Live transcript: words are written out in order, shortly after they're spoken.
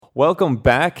Welcome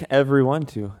back, everyone,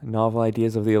 to Novel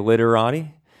Ideas of the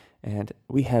Illiterati. And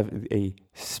we have a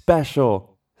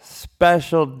special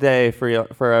day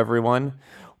for everyone.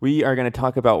 We are going to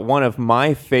talk about one of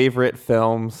my favorite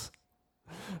films,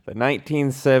 the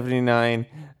 1979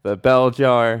 The Bell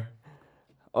Jar.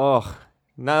 Oh,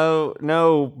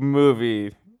 no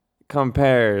movie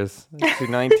compares to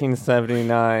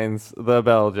 1979's The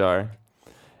Bell Jar.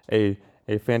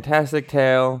 A fantastic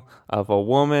tale of a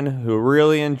woman who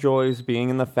really enjoys being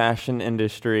in the fashion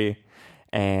industry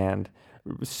and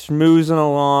schmoozing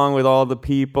along with all the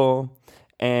people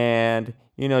and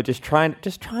just trying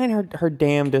her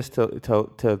damnedest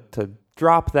to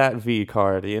drop that V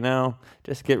card,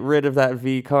 just get rid of that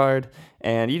V card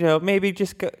and maybe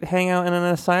just hang out in an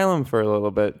asylum for a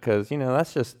little bit because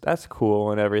that's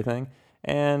cool and everything.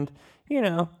 And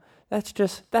that's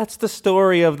the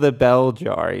story of the bell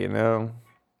jar,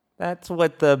 That's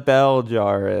what the bell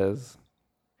jar is.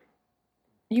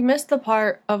 You missed the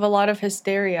part of a lot of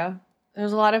hysteria. There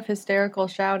was a lot of hysterical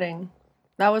shouting.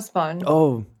 That was fun.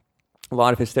 Oh, a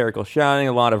lot of hysterical shouting,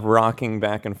 a lot of rocking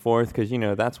back and forth, because,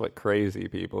 that's what crazy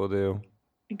people do.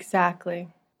 Exactly.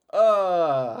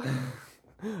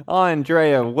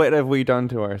 Andrea, what have we done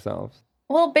to ourselves?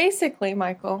 Well, basically,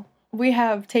 Michael, we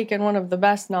have taken one of the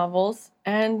best novels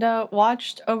and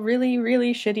watched a really,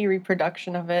 really shitty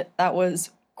reproduction of it that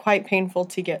was quite painful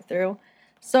to get through.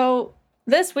 So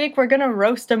this week we're gonna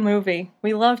roast a movie.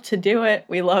 We love to do it.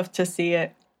 We love to see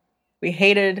it. We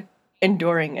hated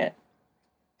enduring it.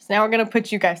 So now we're gonna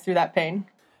put you guys through that pain.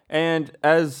 And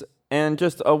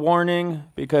just a warning,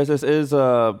 because this is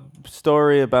a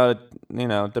story about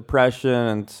depression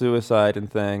and suicide and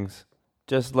things.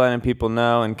 Just letting people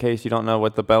know in case you don't know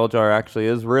what the bell jar actually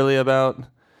is really about.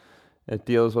 It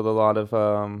deals with a lot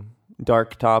of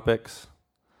dark topics.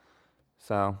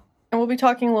 So. And we'll be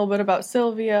talking a little bit about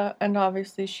Sylvia, and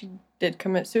obviously she did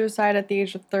commit suicide at the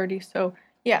age of 30, so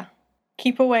yeah,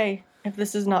 keep away. If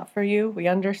this is not for you, we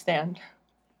understand.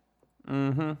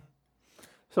 Mm-hmm.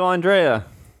 So, Andrea,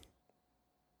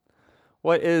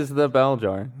 what is the bell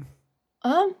jar?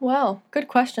 Well, good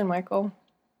question, Michael.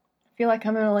 I feel like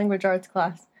I'm in a language arts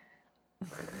class.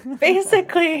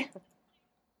 Basically,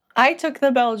 I took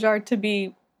the bell jar to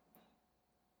be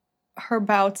her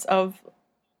bouts of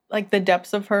like the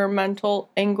depths of her mental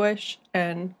anguish,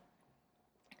 and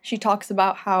she talks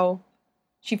about how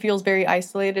she feels very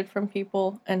isolated from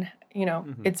people and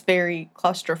it's very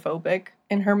claustrophobic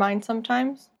in her mind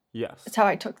sometimes. Yes. That's how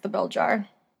I took the bell jar.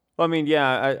 Well,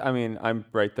 I'm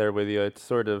right there with you. It's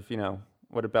sort of,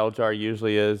 what a bell jar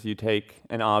usually is. You take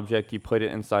an object, you put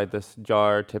it inside this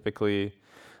jar, typically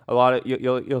a lot of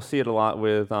you'll see it a lot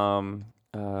with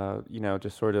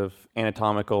just sort of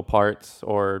anatomical parts,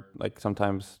 or like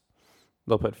sometimes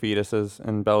they'll put fetuses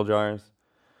in bell jars,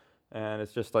 and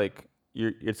it's just like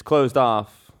it's closed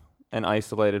off and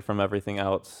isolated from everything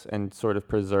else and sort of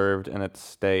preserved in its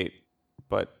state,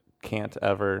 but can't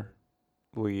ever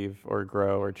leave or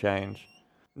grow or change.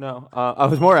 No, I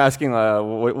was more asking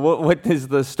what is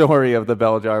the story of the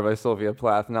bell jar by Sylvia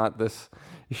Plath, not this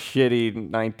shitty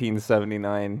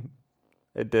 1979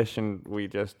 edition we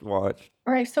just watched.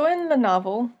 Right, so in the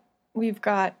novel, we've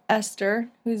got Esther,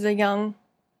 who's a young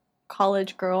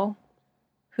college girl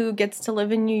who gets to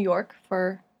live in New York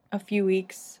for a few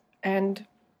weeks, and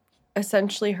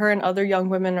essentially her and other young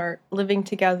women are living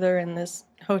together in this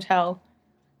hotel,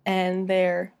 and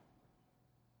they're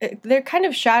kind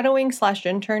of shadowing /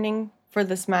 interning for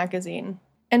this magazine.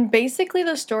 And basically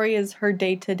the story is her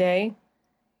day-to-day,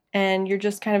 and you're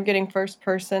just kind of getting first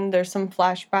person. There's some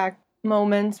flashback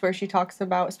moments where she talks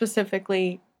about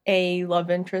specifically a love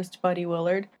interest, Buddy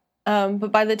Willard.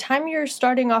 But by the time you're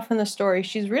starting off in the story,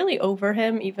 she's really over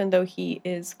him, even though he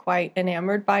is quite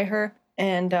enamored by her.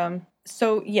 And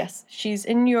so, yes, she's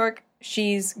in New York.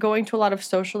 She's going to a lot of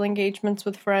social engagements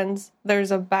with friends. There's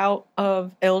a bout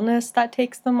of illness that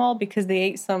takes them all because they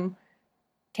ate some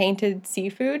tainted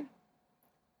seafood.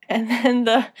 And then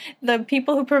the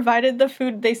people who provided the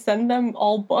food, they send them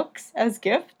all books as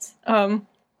gifts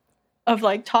of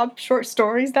like top short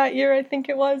stories that year, I think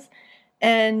it was.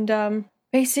 And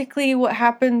basically what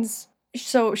happens,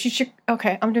 so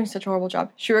okay, I'm doing such a horrible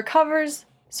job. She recovers,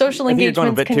 social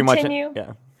engagements continue.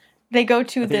 Yeah. They go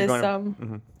to this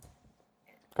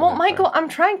Well, Michael, I'm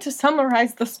trying to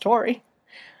summarize the story.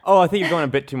 Oh, I think you're going a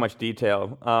bit too much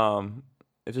detail.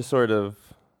 It's just sort of,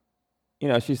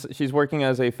 she's working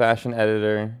as a fashion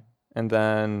editor, and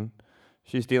then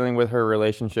she's dealing with her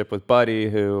relationship with Buddy,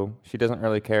 who she doesn't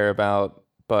really care about,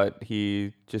 but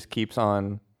he just keeps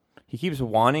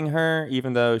wanting her,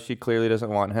 even though she clearly doesn't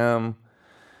want him.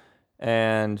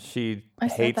 And she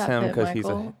hates him because he's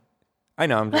I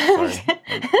know. I'm just sorry.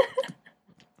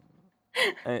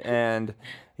 And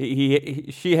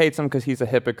she hates him because he's a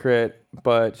hypocrite,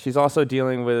 but she's also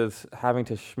dealing with having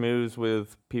to schmooze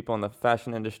with people in the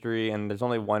fashion industry, and there's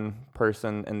only one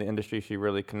person in the industry she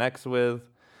really connects with.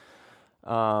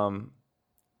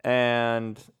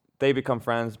 And they become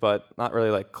friends, but not really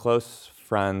like close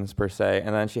friends per se.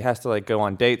 And then she has to like go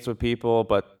on dates with people,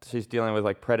 but she's dealing with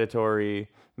like predatory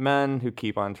men who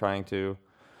keep on trying to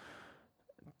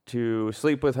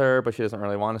sleep with her, but she doesn't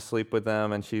really want to sleep with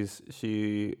them, and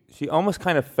she almost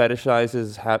kind of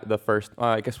fetishizes the first.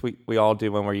 I guess we all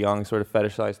do when we're young, sort of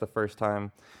fetishize the first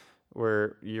time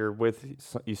where you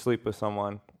sleep with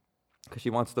someone, because she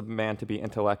wants the man to be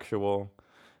intellectual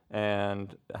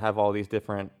and have all these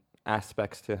different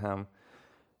aspects to him,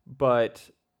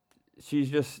 but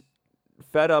she's just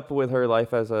fed up with her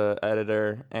life as a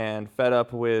editor and fed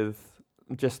up with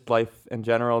just life in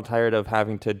general, tired of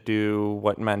having to do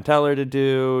what men tell her to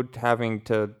do, having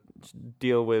to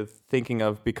deal with thinking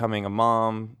of becoming a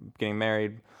mom, getting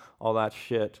married, all that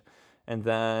shit. And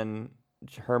then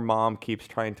her mom keeps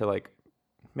trying to like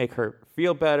make her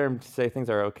feel better and say things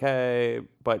are okay,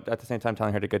 but at the same time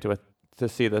telling her to go to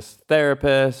see this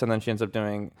therapist, and then she ends up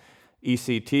doing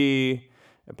ECT,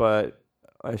 but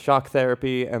shock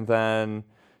therapy, and then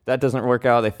that doesn't work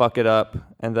out. They fuck it up,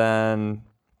 and then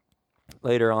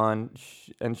later on,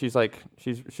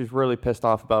 she's really pissed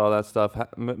off about all that stuff.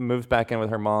 Moves back in with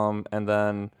her mom, and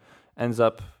then ends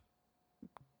up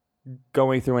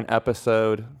going through an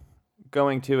episode,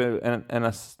 going to not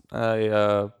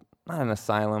an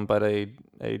asylum, but a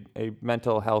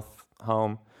mental health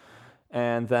home,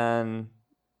 and then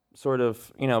sort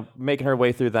of making her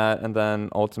way through that, and then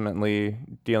ultimately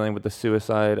dealing with the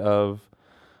suicide of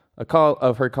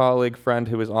her colleague friend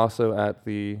who was also at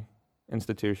the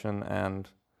institution, and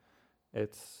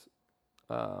it's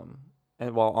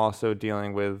and while also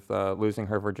dealing with losing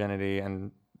her virginity,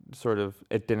 and sort of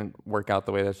it didn't work out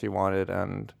the way that she wanted,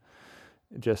 and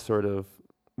just sort of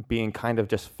being kind of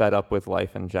just fed up with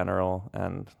life in general,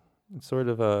 and sort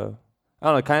of I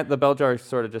don't know, kind of the Bell Jar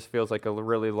sort of just feels like a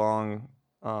really long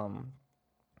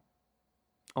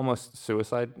almost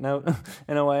suicide note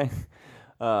in a way.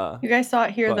 You guys saw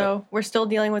it here, though. We're still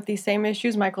dealing with these same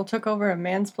issues. Michael took over and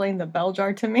mansplained the Bell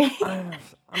Jar to me. I'm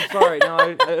sorry. No,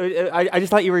 I just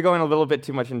thought you were going a little bit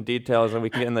too much in details, and we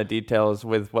can get in the details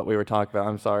with what we were talking about.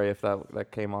 I'm sorry if that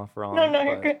came off wrong. No,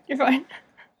 you're good. You're fine.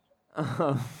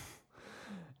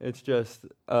 It's just,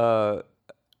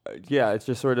 it's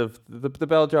just sort of the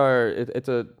Bell Jar. It's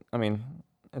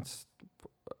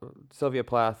Sylvia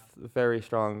Plath, very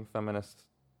strong feminist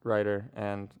writer,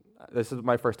 and this is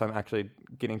my first time actually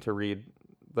getting to read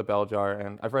the Bell Jar,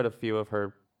 and I've read a few of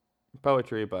her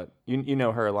poetry, but you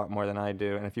know her a lot more than I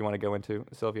do, and if you want to go into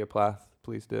Sylvia Plath,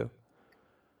 please do.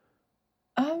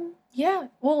 Yeah,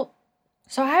 well,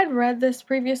 so I had read this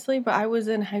previously, but I was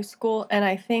in high school, and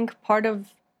I think part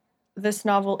of this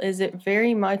novel is it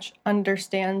very much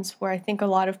understands where I think a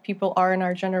lot of people are in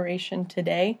our generation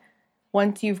today.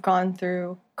 Once you've gone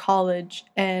through college,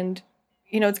 and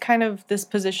it's kind of this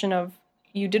position of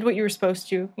you did what you were supposed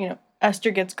to.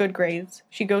 Esther gets good grades.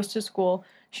 She goes to school.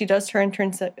 She does her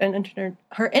internship,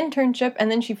 and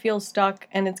then she feels stuck,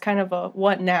 and it's kind of a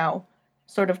what now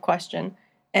sort of question.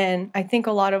 And I think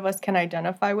a lot of us can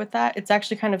identify with that. It's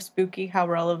actually kind of spooky how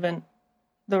relevant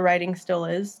the writing still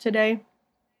is today.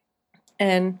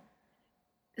 And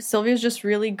Sylvia's just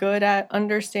really good at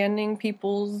understanding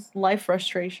people's life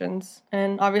frustrations,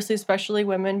 and obviously especially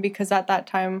women, because at that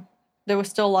time there was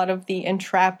still a lot of the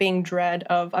entrapping dread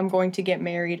of I'm going to get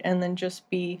married and then just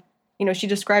be, she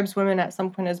describes women at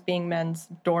some point as being men's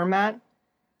doormat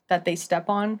that they step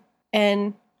on.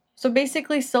 And so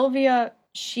basically Sylvia,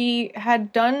 she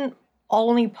had done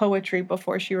only poetry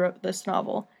before she wrote this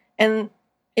novel. And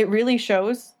it really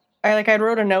shows. I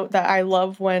wrote a note that I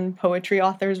love when poetry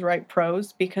authors write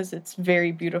prose because it's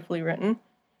very beautifully written.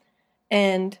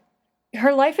 And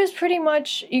her life is pretty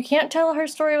much, you can't tell her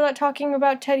story without talking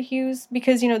about Ted Hughes,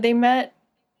 because, they met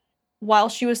while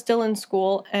she was still in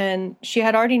school, and she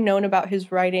had already known about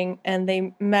his writing, and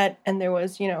they met, and there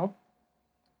was,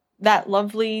 that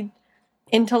lovely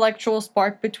intellectual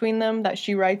spark between them that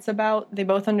she writes about. They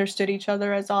both understood each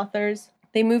other as authors.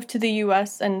 They moved to the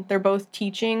US, and they're both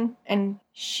teaching, and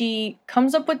she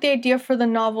comes up with the idea for the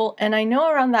novel, and I know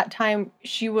around that time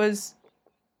she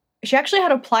actually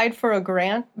had applied for a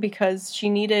grant because she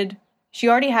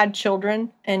already had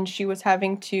children, and she was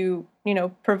having to,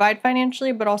 provide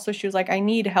financially, but also she was like, I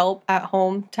need help at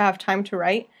home to have time to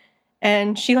write.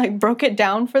 And she broke it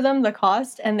down for them, the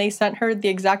cost, and they sent her the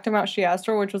exact amount she asked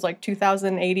for, which was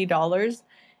 $2,080.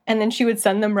 And then she would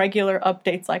send them regular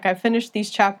updates like, I finished these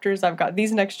chapters, I've got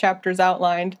these next chapters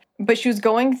outlined. But she was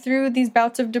going through these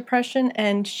bouts of depression,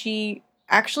 and she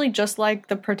actually, just like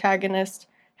the protagonist,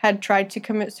 had tried to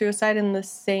commit suicide in the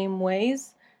same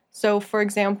ways. So, for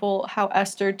example, how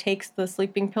Esther takes the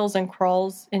sleeping pills and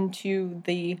crawls into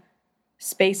the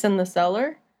space in the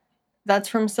cellar. That's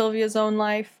from Sylvia's own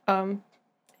life.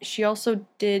 She also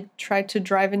did try to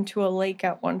drive into a lake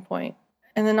at one point.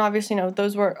 And then obviously,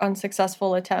 those were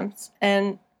unsuccessful attempts.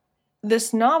 And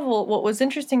this novel, what was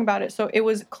interesting about it, so it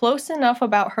was close enough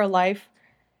about her life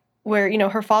where,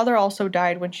 her father also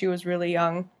died when she was really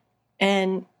young,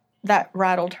 and that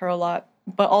rattled her a lot.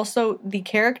 But also the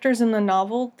characters in the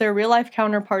novel, their real life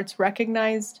counterparts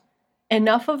recognized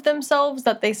enough of themselves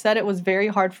that they said it was very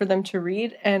hard for them to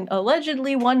read, and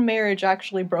allegedly one marriage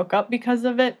actually broke up because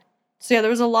of it. So yeah,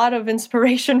 there was a lot of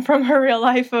inspiration from her real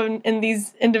life in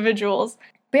these individuals.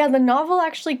 But yeah, the novel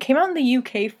actually came out in the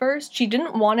UK first. She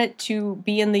didn't want it to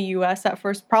be in the US at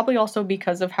first, probably also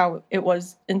because of how it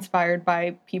was inspired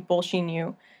by people she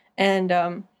knew. And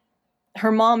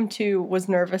her mom, too, was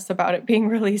nervous about it being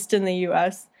released in the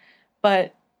US.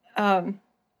 But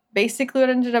basically what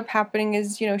ended up happening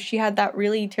is, she had that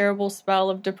really terrible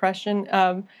spell of depression.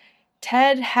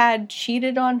 Ted had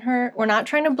cheated on her. We're not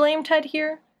trying to blame Ted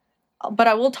here, but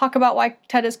I will talk about why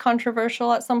Ted is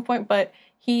controversial at some point. But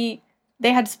they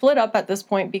had split up at this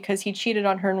point because he cheated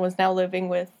on her and was now living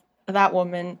with that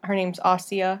woman. Her name's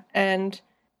Asia. And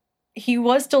he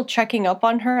was still checking up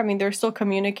on her. I mean, they're still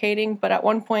communicating. But at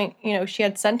one point, she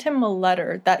had sent him a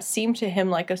letter that seemed to him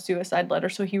like a suicide letter.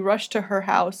 So he rushed to her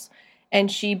house,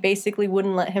 and she basically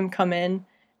wouldn't let him come in.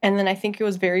 And then I think it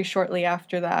was very shortly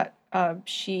after that,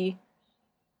 she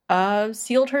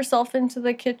sealed herself into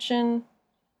the kitchen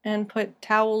and put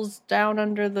towels down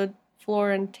under the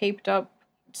floor and taped up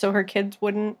so her kids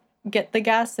wouldn't get the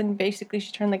gas. And basically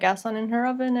she turned the gas on in her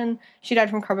oven, and she died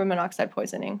from carbon monoxide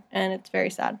poisoning. And it's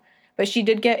very sad. But she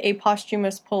did get a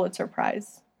posthumous Pulitzer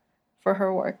Prize for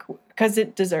her work because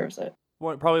it deserves it.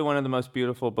 Probably one of the most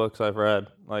beautiful books I've read.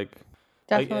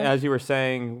 Definitely. As you were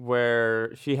saying,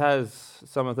 where she has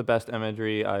some of the best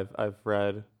imagery I've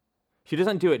read. She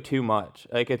doesn't do it too much.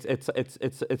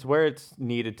 It's where it's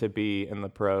needed to be in the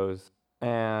prose,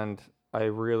 and I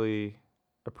really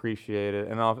appreciate it.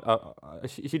 And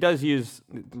she does use.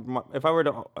 If I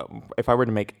were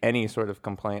to make any sort of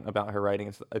complaint about her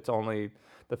writing, it's only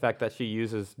the fact that she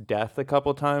uses death a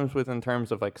couple times in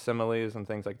terms of similes and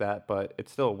things like that. But it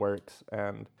still works,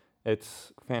 and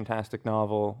it's a fantastic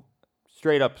novel.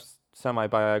 Straight up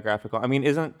semi-biographical. I mean,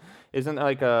 isn't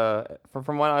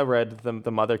from what I read,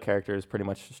 the mother character is pretty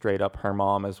much straight up her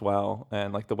mom as well,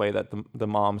 and the way that the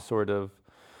mom sort of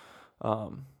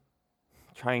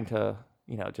trying to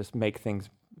just make things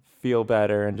feel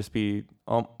better and just be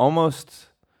almost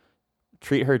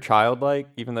treat her childlike,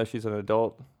 even though she's an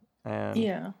adult. And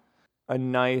yeah, a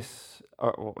nice,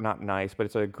 or not nice, but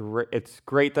it's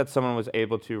great that someone was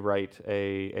able to write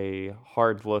a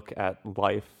hard look at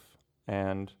life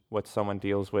and what someone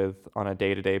deals with on a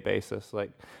day-to-day basis.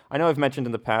 I know I've mentioned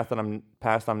in the past that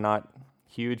I'm not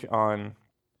huge on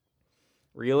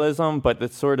realism, but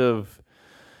it's sort of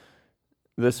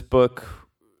this book,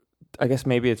 I guess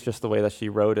maybe it's just the way that she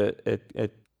wrote it.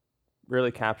 It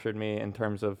really captured me in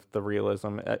terms of the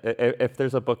realism. If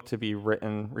there's a book to be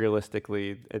written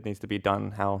realistically, it needs to be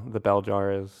done how The Bell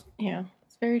Jar is. Yeah,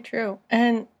 it's very true.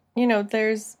 And,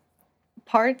 there's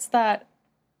parts that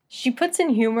she puts in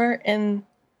humor in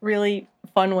really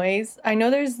fun ways. I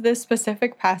know there's this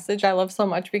specific passage I love so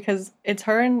much because it's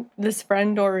her and this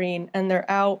friend Doreen, and they're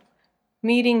out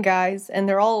meeting guys, and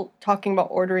they're all talking about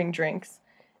ordering drinks.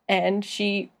 And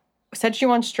she said she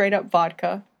wants straight up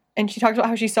vodka. And she talked about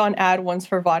how she saw an ad once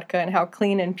for vodka and how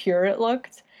clean and pure it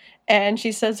looked. And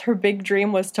she says her big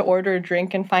dream was to order a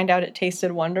drink and find out it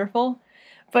tasted wonderful.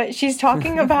 But she's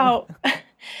talking about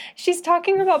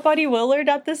Buddy Willard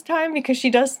at this time because she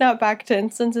does snap back to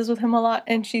instances with him a lot.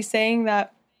 And she's saying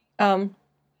that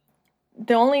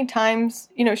the only times,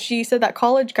 she said that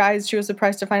college guys, she was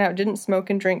surprised to find out, didn't smoke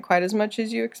and drink quite as much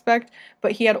as you expect,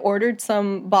 but he had ordered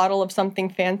some bottle of something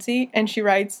fancy, and she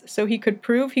writes, so he could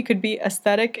prove he could be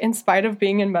aesthetic in spite of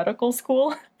being in medical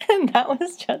school. And that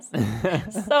was just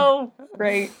so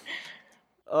great.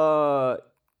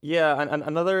 Yeah, and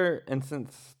another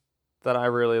instance that I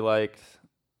really liked,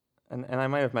 and I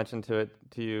might have mentioned to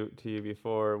you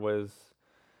before, was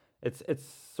it's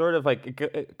sort of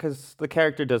because the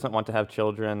character doesn't want to have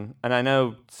children, and I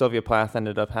know Sylvia Plath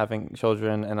ended up having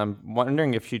children, and I'm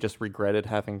wondering if she just regretted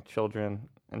having children,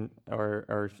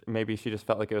 or maybe she just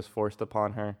felt like it was forced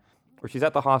upon her. where she's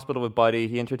at the hospital with Buddy.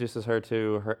 He introduces her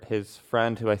to his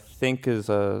friend, who I think is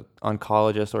a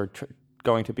oncologist or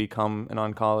going to become an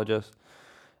oncologist.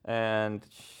 And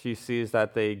she sees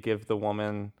that they give the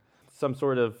woman some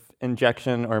sort of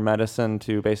injection or medicine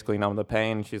to basically numb the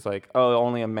pain. She's like, oh,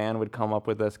 only a man would come up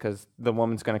with this, because the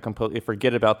woman's going to completely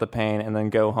forget about the pain and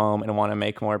then go home and want to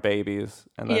make more babies,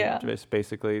 and then just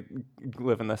basically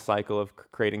live in this cycle of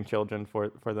creating children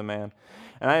for the man.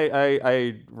 And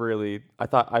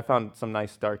I found some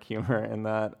nice dark humor in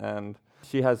that, and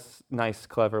she has nice,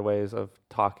 clever ways of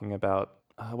talking about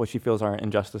what she feels are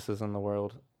injustices in the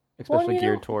world, especially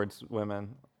geared towards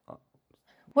women.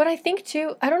 What I think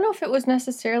too, I don't know if it was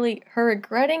necessarily her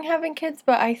regretting having kids,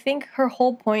 but I think her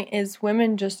whole point is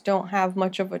women just don't have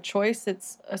much of a choice.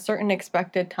 It's a certain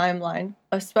expected timeline,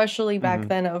 especially back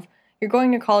then, of you're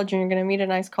going to college and you're going to meet a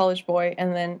nice college boy,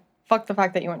 and then fuck the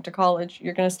fact that you went to college,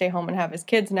 you're going to stay home and have his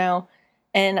kids now.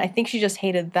 And I think she just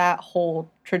hated that whole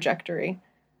trajectory.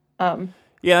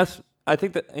 Yes. I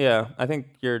think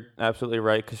you're absolutely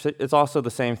right, because it's also the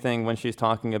same thing when she's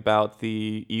talking about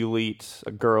the elite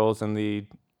girls in the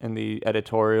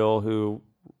editorial who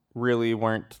really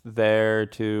weren't there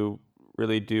to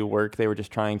really do work. They were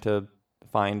just trying to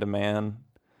find a man.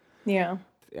 Yeah.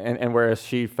 And whereas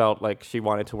she felt like she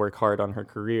wanted to work hard on her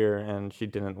career, and she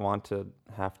didn't want to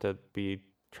have to be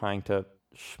trying to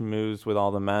schmooze with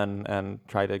all the men and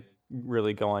try to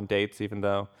really go on dates, even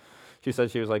though she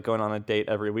said she was like going on a date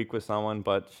every week with someone,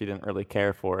 but she didn't really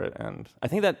care for it. And I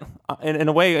think that in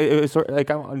a way it was sort of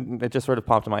like, it just sort of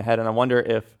popped in my head, and I wonder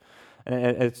if, and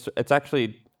it's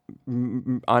actually,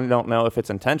 I don't know if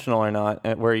it's intentional or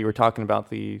not, where you were talking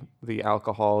about the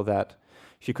alcohol, that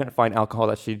she couldn't find alcohol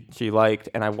that she liked,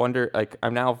 and I wonder, like,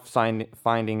 I'm now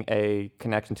finding a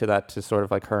connection to that, to sort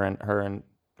of like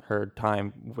her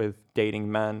time with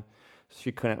dating men.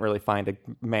 She couldn't really find a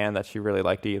man that she really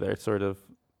liked either. It's sort of,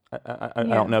 I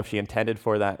don't know if she intended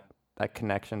for that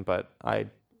connection, but I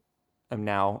am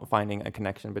now finding a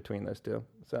connection between those two.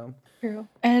 So true.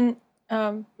 And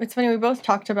it's funny, we both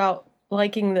talked about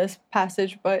liking this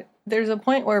passage, but there's a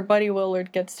point where Buddy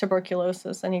Willard gets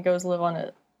tuberculosis and he goes live on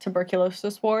a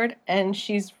tuberculosis ward, and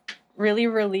she's really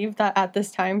relieved that at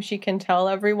this time she can tell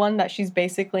everyone that she's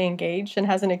basically engaged and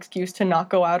has an excuse to not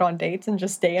go out on dates and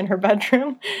just stay in her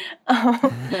bedroom.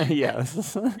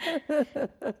 Yes.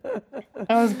 That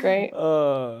was great.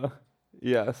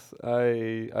 Yes,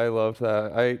 I love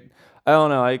that. I don't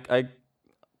know. I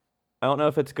don't know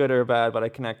if it's good or bad, but I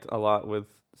connect a lot with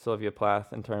Sylvia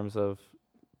Plath in terms of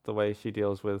the way she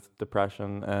deals with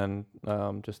depression and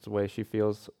just the way she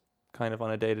feels kind of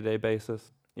on a day-to-day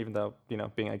basis. Even though,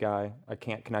 being a guy, I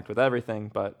can't connect with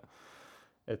everything, but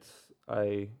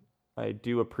I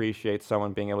do appreciate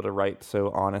someone being able to write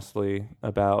so honestly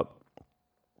about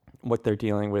what they're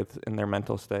dealing with in their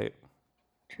mental state.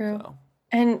 True. So.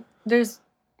 And there's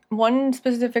one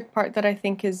specific part that I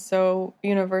think is so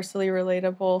universally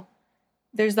relatable.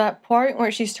 There's that part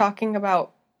where she's talking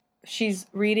about, she's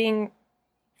reading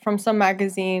from some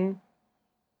magazine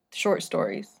short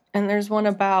stories, and there's one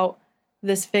about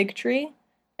this fig tree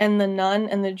and the nun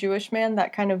and the Jewish man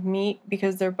that kind of meet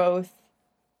because they're both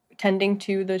tending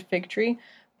to the fig tree.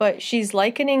 But she's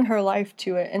likening her life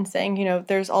to it and saying,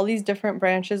 there's all these different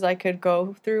branches I could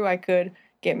go through. I could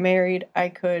get married. I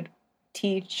could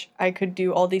teach. I could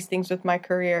do all these things with my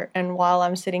career. And while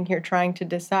I'm sitting here trying to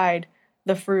decide,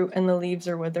 the fruit and the leaves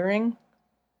are withering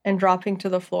and dropping to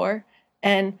the floor.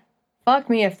 And fuck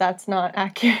me if that's not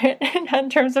accurate in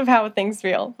terms of how things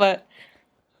feel. But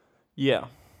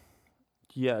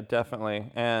Yeah, definitely.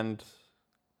 And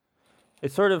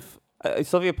it's sort of,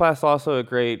 Sylvia Plath's also a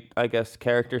great, I guess,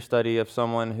 character study of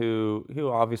someone who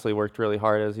obviously worked really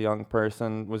hard as a young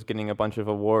person, was getting a bunch of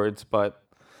awards, but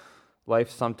life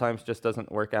sometimes just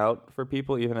doesn't work out for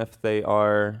people, even if they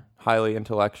are highly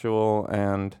intellectual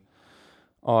and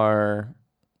are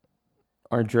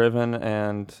driven,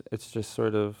 and it's just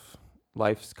sort of,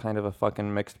 life's kind of a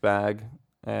fucking mixed bag,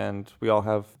 and we all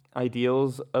have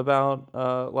ideals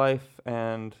about life,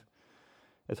 and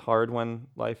it's hard when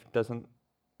life doesn't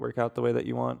work out the way that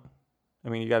you want. I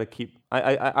mean, you got to keep,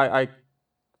 I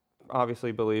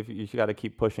obviously believe you got to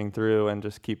keep pushing through and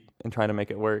just keep and try to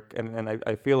make it work. And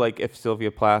I feel like if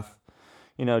Sylvia Plath,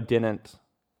 didn't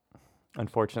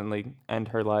unfortunately end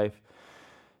her life,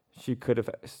 she could have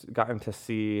gotten to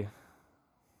see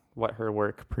what her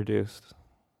work produced.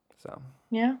 So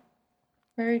yeah,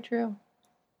 very true.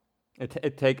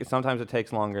 Sometimes it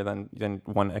takes longer than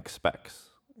one expects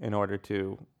in order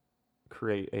to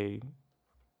create a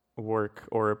work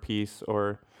or a piece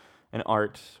or an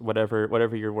art,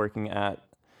 whatever you're working at.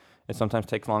 it sometimes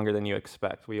takes longer than you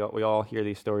expect. We all hear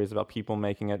these stories about people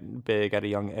making it big at a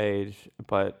young age,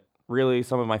 but really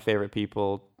some of my favorite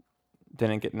people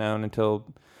didn't get known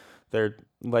until their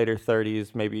later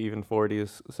 30s, maybe even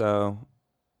 40s. So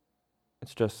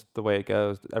it's just the way it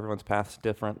goes. Everyone's path's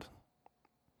different,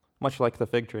 much like the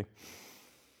fig tree.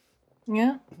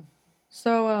 Yeah.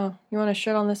 So, you want to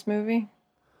shit on this movie?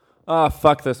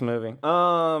 Fuck this movie.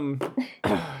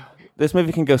 This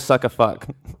movie can go suck a fuck.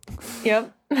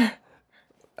 Yep.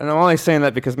 And I'm only saying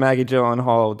that because Maggie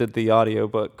Gyllenhaal did the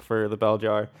audiobook for The Bell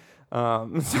Jar.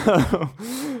 And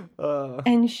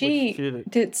she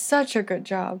did such a good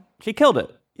job. She killed it.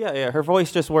 Yeah. Her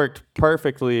voice just worked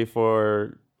perfectly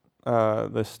for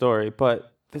this story.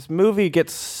 But this movie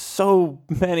gets so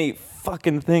many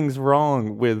fucking things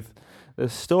wrong with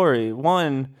this story.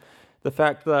 One, the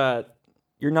fact that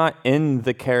you're not in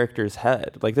the character's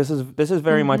head. Like this is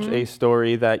very much a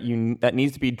story that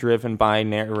needs to be driven by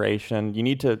narration. You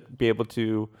need to be able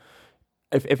to,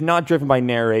 if not driven by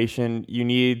narration, you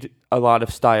need a lot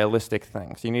of stylistic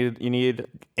things. You need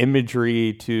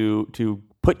imagery to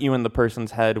put you in the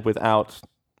person's head without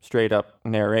straight up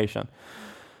narration.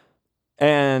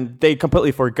 And they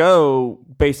completely forego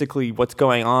basically what's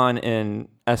going on in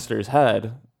Esther's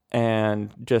head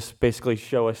and just basically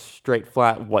show us straight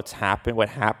flat what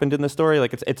happened in the story.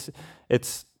 Like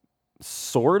it's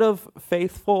sort of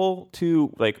faithful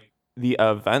to like the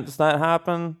events that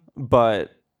happen,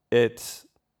 but it's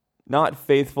not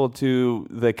faithful to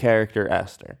the character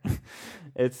Esther.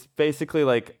 It's basically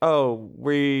like,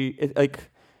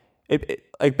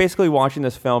 basically watching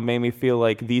this film made me feel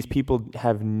like these people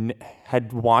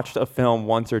had watched a film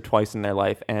once or twice in their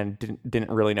life and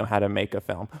didn't really know how to make a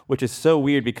film, which is so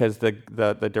weird because the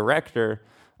director,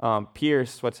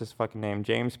 Pierce, what's his fucking name?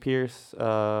 James Pierce,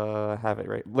 have it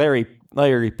right.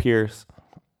 Larry Pierce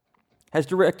has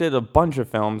directed a bunch of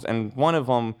films, and one of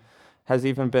them has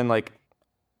even been like,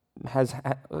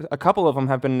 a couple of them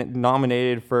have been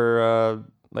nominated for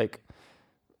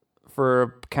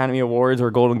Academy Awards or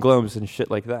Golden Globes and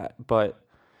shit like that. But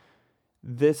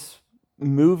this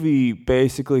movie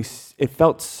basically, it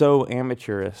felt so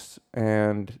amateurish,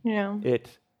 and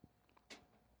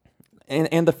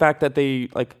and the fact that they,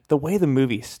 like, the way the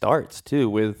movie starts too,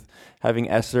 with having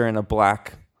Esther in a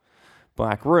black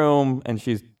room, and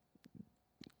she's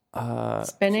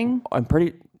spinning.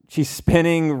 She's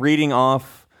spinning, reading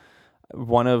off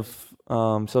one of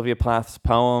Sylvia Plath's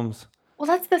poems. Well,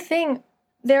 that's the thing.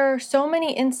 There are so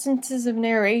many instances of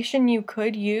narration you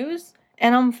could use,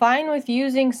 and I'm fine with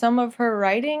using some of her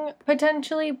writing,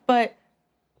 potentially, but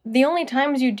the only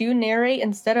times you do narrate,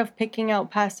 instead of picking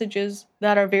out passages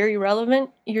that are very relevant,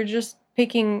 you're just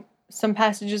picking some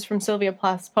passages from Sylvia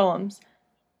Plath's poems.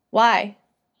 Why?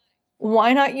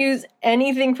 Why not use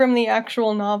anything from the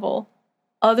actual novel,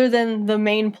 other than the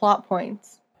main plot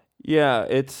points? Yeah,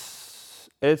 it's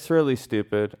really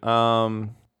stupid. I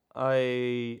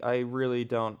really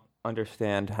don't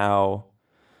understand how.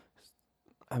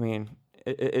 I mean,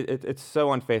 it's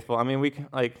so unfaithful. I mean, we can,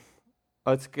 like,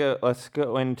 let's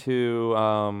go into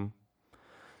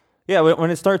when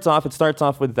it starts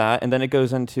off with that, and then it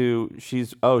goes into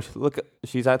she's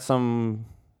at some,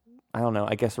 I don't know,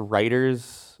 I guess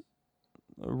writer's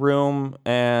room,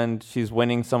 and she's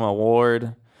winning some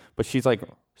award, but she's like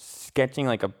sketching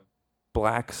like a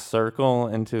black circle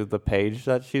into the page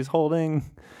that she's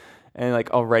holding, and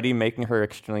like already making her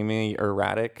extremely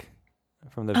erratic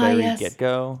from the very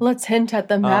get-go. Let's hint at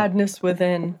the madness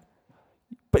within.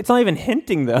 But it's not even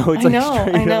hinting though. It's I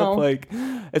know. Up, like,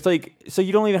 it's like, so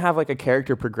you don't even have like a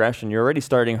character progression. You're already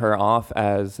starting her off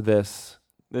as this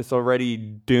already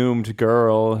doomed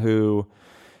girl who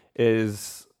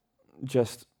is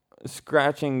just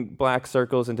scratching black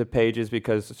circles into pages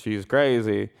because she's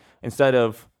crazy, instead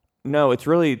of, no, it's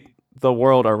really the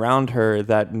world around her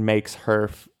that makes her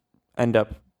end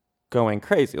up going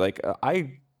crazy. What's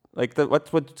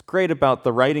great about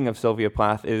the writing of Sylvia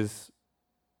Plath is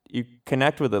you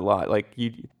connect with it a lot. Like,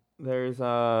 it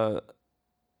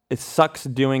sucks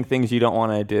doing things you don't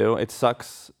want to do. It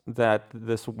sucks that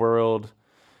this world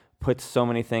puts so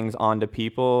many things onto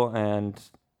people, and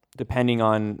depending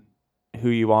on who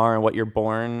you are and what you're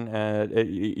born,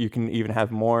 you can even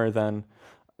have more than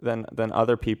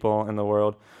other people in the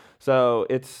world. So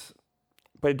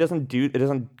but it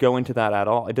doesn't go into that at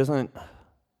all. It doesn't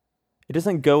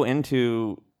go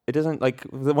into, like,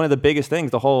 one of the biggest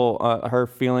things, the whole her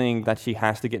feeling that she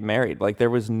has to get married. Like, there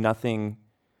was nothing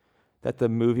that the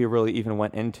movie really even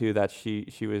went into that she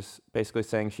was basically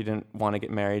saying she didn't want to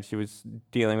get married. She was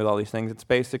dealing with all these things. It's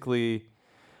basically,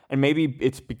 and maybe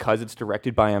it's because it's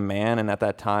directed by a man, and at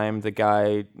that time the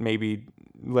guy, maybe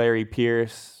Larry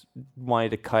Pierce,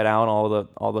 wanted to cut out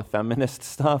all the feminist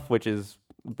stuff, which is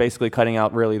basically cutting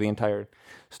out really the entire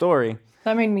story.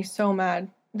 That made me so mad.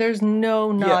 There's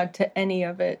no nod to any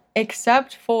of it,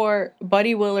 except for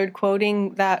Buddy Willard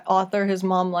quoting that author his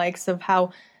mom likes of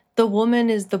how the woman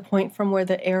is the point from where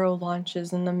the arrow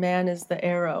launches and the man is the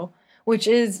arrow, which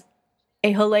is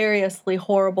a hilariously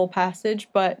horrible passage,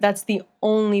 but that's the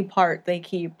only part they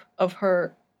keep of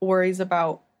her worries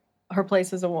about her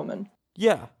place as a woman.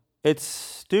 Yeah, it's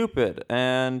stupid.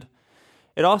 And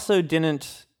it also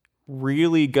didn't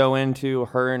really go into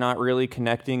her not really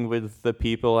connecting with the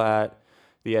people at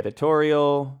the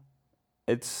editorial.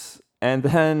 And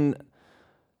then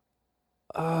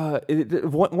there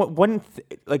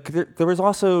was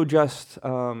also just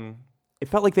it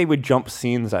felt like they would jump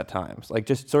scenes at times, like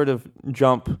just sort of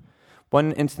jump.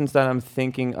 One instance that I'm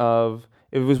thinking of,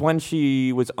 it was when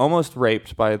she was almost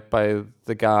raped by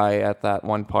the guy at that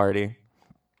one party,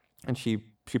 and she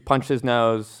punched his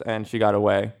nose and she got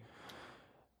away.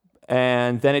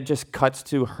 And then it just cuts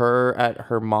to her at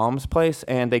her mom's place,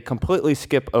 and they completely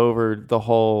skip over the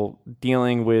whole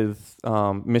dealing with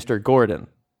Mr. Gordon.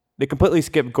 They completely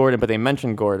skip Gordon, but they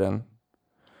mention Gordon.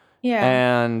 Yeah.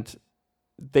 And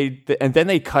then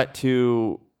they cut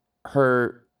to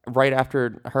her right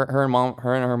after her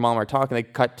and her mom are talking. They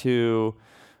cut to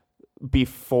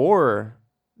before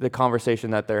the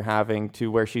conversation that they're having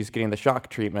to where she's getting the shock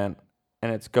treatment,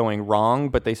 and it's going wrong,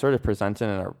 but they sort of present it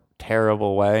in a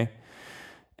terrible way.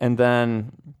 And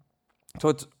then, so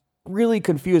it's really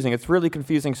confusing. It's really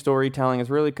confusing storytelling.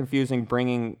 It's really confusing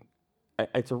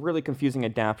it's a really confusing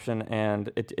adaptation,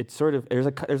 and it's sort of,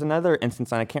 there's another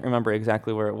instance, and I can't remember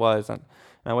exactly where it was, and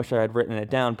I wish I had written it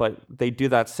down, but they do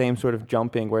that same sort of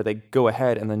jumping where they go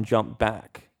ahead and then jump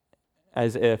back,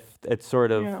 as if it's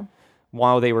sort of,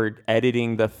 while they were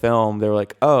editing the film, they were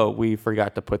like, oh, we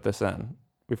forgot to put this in.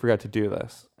 We forgot to do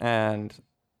this. And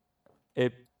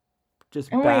it just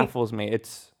baffles me.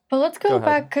 But let's go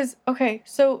back, because, okay,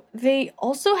 so they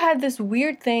also had this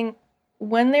weird thing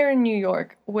when they're in New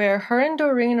York where her and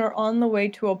Doreen are on the way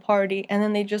to a party, and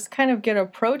then they just kind of get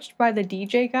approached by the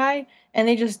DJ guy, and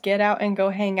they just get out and go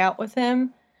hang out with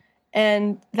him.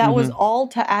 And that was all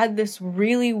to add this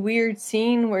really weird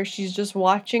scene where she's just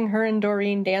watching her and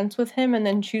Doreen dance with him and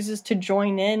then chooses to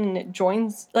join in, and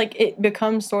it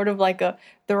becomes sort of like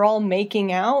they're all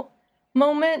making out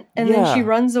moment, and then she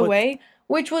runs away,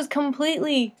 which was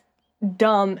completely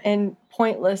dumb and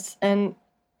pointless and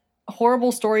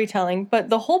horrible storytelling. But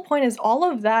the whole point is all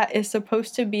of that is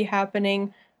supposed to be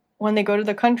happening when they go to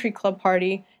the country club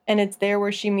party, and it's there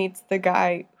where she meets the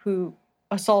guy who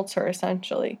assaults her,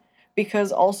 essentially.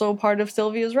 Because also part of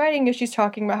Sylvia's writing is she's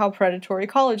talking about how predatory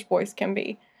college boys can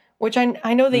be, which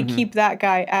I know they keep that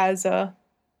guy as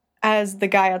the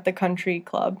guy at the country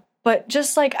club. But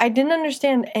just like, I didn't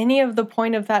understand any of the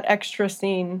point of that extra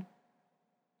scene,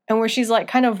 and where she's like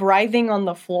kind of writhing on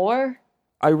the floor.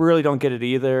 I really don't get it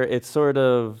either. It's sort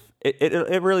of,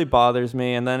 it really bothers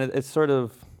me. And then it's sort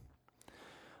of,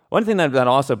 one thing that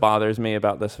also bothers me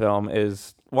about this film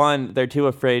is, one, they're too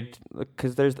afraid,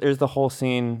 because there's the whole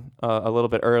scene a little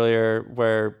bit earlier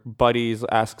where Buddies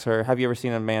asks her, have you ever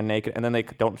seen a man naked? And then they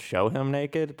don't show him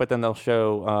naked, but then they'll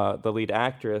show the lead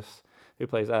actress who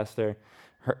plays Esther.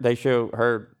 They show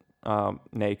her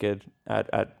naked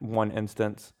at one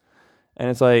instance. And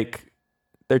it's like,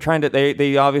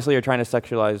 they obviously are trying to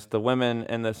sexualize the women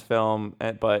in this film,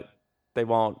 but they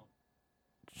won't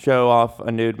show off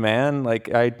a nude man. Like,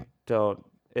 that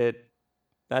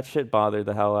shit bothered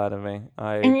the hell out of me.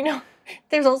 And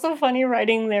there's also funny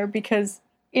writing there because,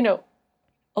 a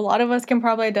lot of us can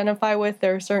probably identify with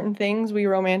there are certain things we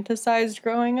romanticized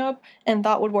growing up and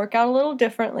thought would work out a little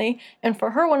differently. And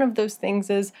for her, one of those things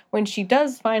is when she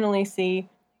does finally see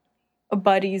a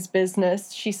Buddy's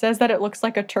business, she says that it looks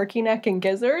like a turkey neck and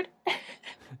gizzard.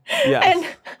 Yes. And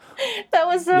that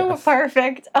was so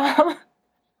perfect.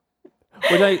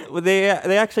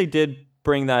 They actually did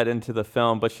bring that into the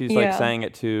film, but she's like saying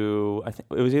it to, I think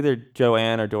it was either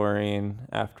Joanne or Doreen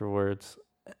afterwards.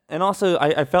 And also,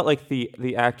 I felt like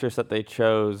the actress that they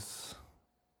chose,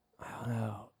 I don't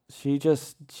know, she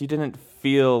didn't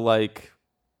feel like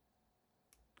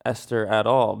Esther at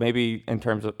all. Maybe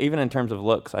even in terms of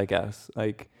looks, I guess.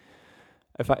 Like,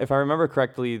 if I remember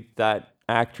correctly, that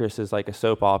actress is like a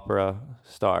soap opera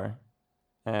star.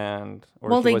 They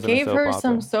gave her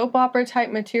some soap opera type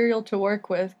material to work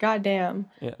with. Goddamn.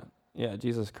 Yeah.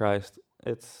 Jesus Christ,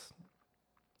 it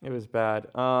was bad.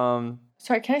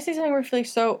 Sorry, can I say something briefly?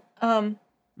 So,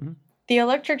 the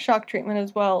electric shock treatment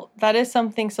as well. That is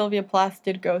something Sylvia Plath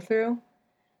did go through,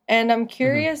 and I'm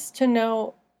curious to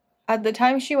know at the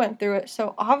time she went through it.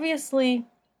 So obviously,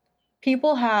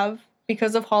 people have,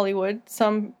 because of Hollywood,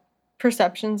 some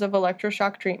perceptions of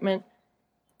electroshock treatment.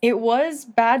 It was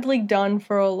badly done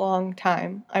for a long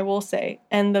time, I will say.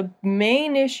 And the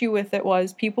main issue with it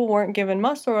was people weren't given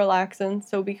muscle relaxants,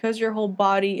 so because your whole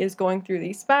body is going through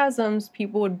these spasms,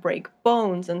 people would break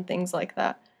bones and things like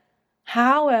that.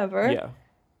 However, Yeah.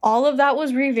 all of that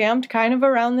was revamped kind of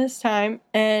around this time,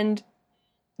 and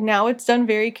now it's done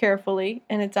very carefully,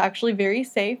 and it's actually very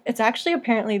safe. It's actually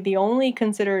apparently the only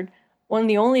considered one of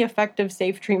the only effective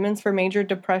safe treatments for major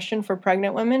depression for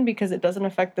pregnant women because it doesn't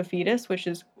affect the fetus, which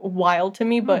is wild to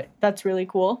me, but that's really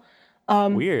cool.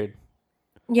 Weird.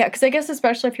 Yeah, because I guess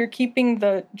especially if you're keeping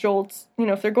the jolts,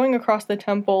 if they're going across the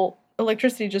temple,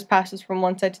 electricity just passes from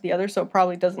one side to the other, so it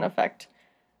probably doesn't affect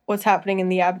what's happening in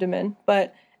the abdomen.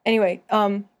 But anyway,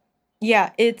 yeah,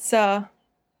 it's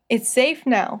safe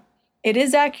now. It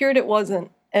is accurate, it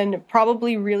wasn't, and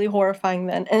probably really horrifying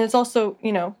then. And it's also,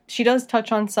 she does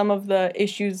touch on some of the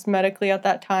issues medically at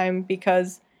that time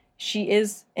because she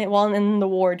is, while in the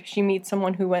ward, she meets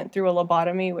someone who went through a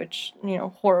lobotomy, which,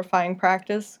 horrifying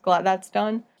practice. Glad that's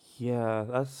done.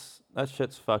 Yeah, that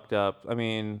shit's fucked up. I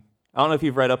mean, I don't know if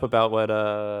you've read up about what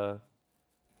I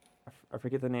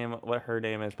forget the name, what her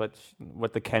name is, but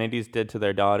what the Kennedys did to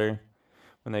their daughter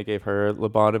when they gave her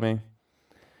lobotomy.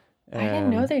 I didn't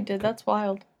know they did. That's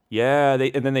wild. Yeah,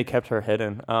 and then they kept her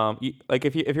hidden. Like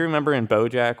if you remember in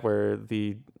BoJack where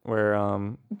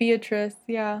Beatrice,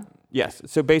 yeah. yes.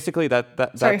 So basically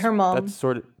Sorry, her mom. That's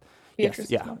sort of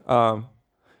Beatrice's yes,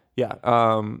 yeah.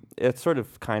 mom. It's sort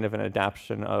of kind of an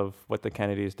adaptation of what the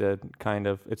Kennedys did. Kind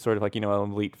of, it's sort of like an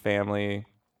elite family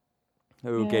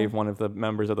who gave one of the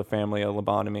members of the family a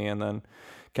lobotomy and then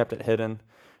kept it hidden.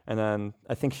 And then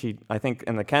I think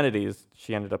in the Kennedys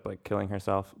she ended up like killing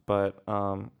herself. But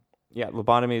yeah,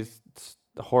 lobotomy is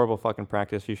a horrible fucking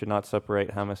practice. You should not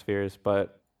separate hemispheres.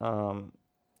 But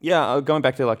yeah, going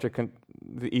back to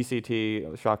the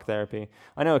ECT, shock therapy.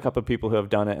 I know a couple of people who have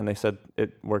done it, and they said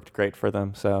it worked great for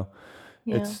them. So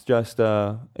it's just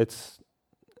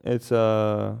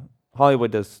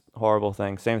Hollywood does horrible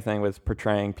things. Same thing with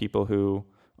portraying people who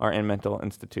are in mental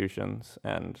institutions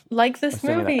and like this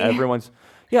movie.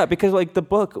 Because like the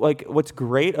book, like what's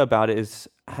great about it is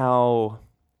how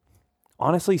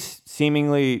honestly,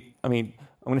 seemingly, I mean,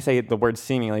 I'm going to say the word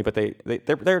seemingly, but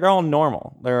they're all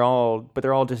normal. They're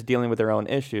all just dealing with their own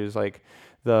issues. Like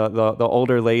the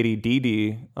older lady, Dee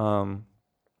Dee,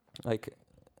 like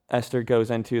Esther goes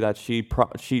into that she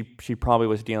probably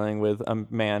was dealing with a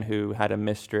man who had a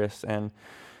mistress and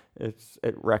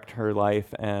it wrecked her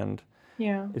life and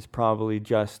is probably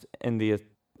just in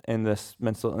this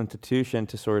mental institution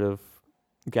to sort of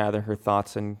gather her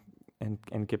thoughts and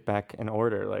get back in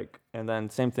order. Like, and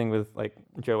then same thing with like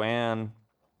Joanne.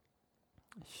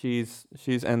 She's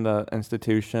in the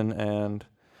institution and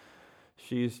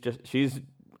she's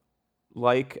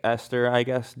like Esther, I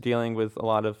guess, dealing with a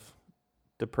lot of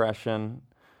depression,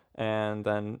 and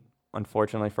then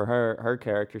unfortunately for her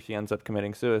character, she ends up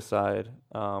committing suicide,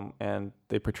 and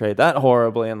they portrayed that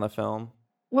horribly in the film.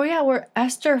 Well, yeah, where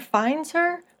Esther finds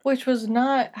her, which was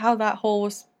not how that whole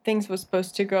things was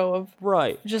supposed to go. Of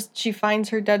right, just she finds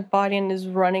her dead body and is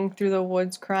running through the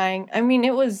woods crying. I mean,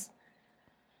 it was.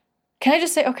 Can I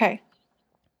just say, okay,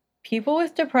 people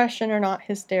with depression are not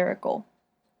hysterical.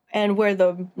 And where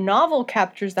the novel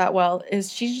captures that well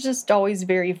is she's just always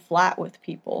very flat with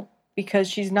people because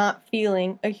she's not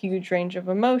feeling a huge range of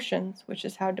emotions, which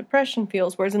is how depression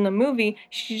feels. Whereas in the movie,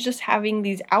 she's just having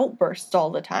these outbursts all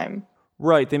the time.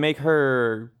 Right. They make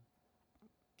her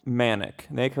manic.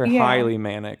 They make her highly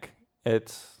manic.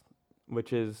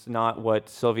 Which is not what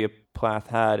Sylvia Plath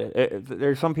had.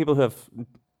 There's some people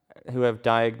who have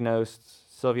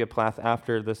diagnosed Sylvia Plath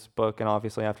after this book and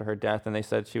obviously after her death, and they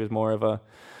said she was more of a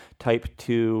type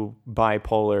 2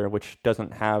 bipolar, which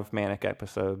doesn't have manic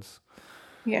episodes.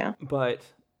 Yeah. But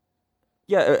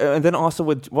yeah, and then also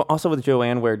with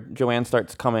Joanne, where Joanne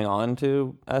starts coming on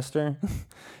to Esther,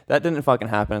 that didn't fucking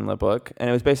happen in the book, and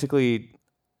it was basically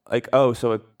like, oh,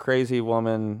 so a crazy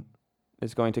woman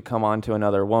is going to come on to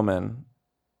another woman.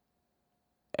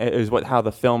 It is how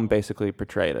the film basically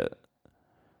portrayed it.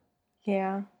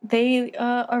 Yeah, they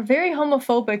are very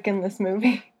homophobic in this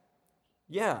movie.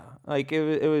 Yeah, like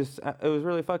it was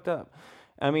really fucked up.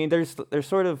 I mean, there's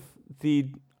sort of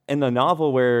in the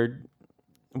novel where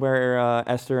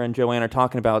Esther and Joanne are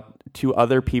talking about two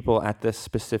other people at this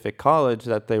specific college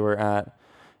that they were at,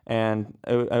 and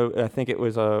I think it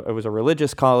was a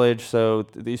religious college. So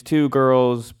these two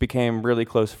girls became really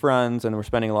close friends and were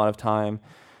spending a lot of time,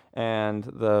 and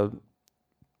the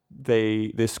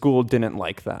school didn't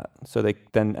like that, so they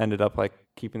then ended up like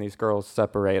keeping these girls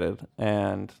separated,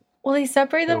 and Well, they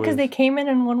separated them because they came in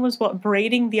and one was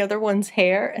braiding the other one's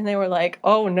hair, and they were like,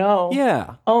 "Oh no,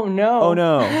 Yeah. oh no, Oh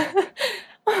no.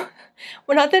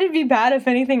 Well, not that it'd be bad if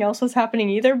anything else was happening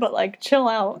either, but like, chill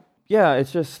out." Yeah,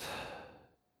 it's just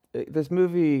this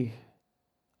movie.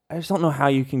 I just don't know how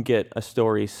you can get a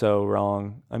story so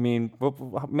wrong. I mean,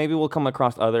 maybe we'll come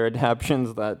across other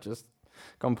adaptions that just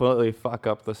completely fuck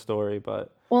up the story,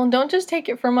 but Well, don't just take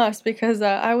it from us because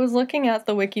I was looking at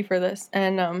the wiki for this,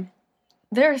 and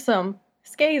there are some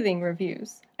scathing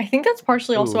reviews. I think that's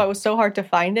partially also why it was so hard to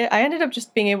find it. I ended up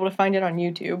just being able to find it on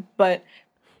YouTube, but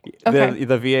okay.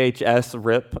 the VHS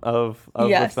rip of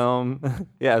Yes. the film,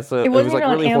 yeah. So It it was wasn't like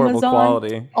on really horrible Amazon,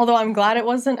 quality. although I'm glad it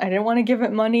wasn't. I didn't want to give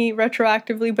it money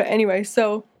retroactively, but anyway,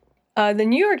 so the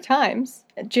New York Times,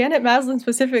 Janet Maslin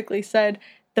specifically said,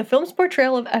 the film's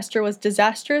portrayal of Esther was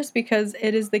disastrous because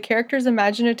it is the character's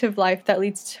imaginative life that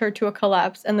leads her to a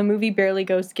collapse, and the movie barely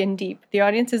goes skin deep. The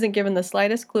audience isn't given the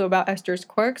slightest clue about Esther's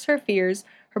quirks, her fears,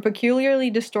 her peculiarly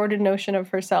distorted notion of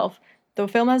herself. The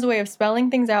film has a way of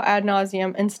spelling things out ad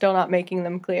nauseum and still not making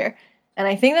them clear. And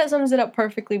I think that sums it up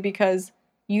perfectly because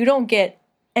you don't get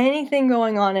anything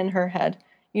going on in her head.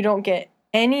 You don't get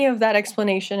any of that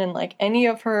explanation and like any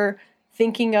of her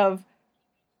thinking of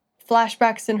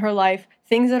flashbacks in her life,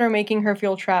 things that are making her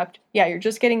feel trapped. Yeah, you're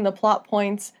just getting the plot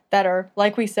points that are,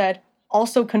 like we said,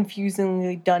 also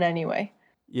confusingly done anyway.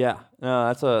 Yeah,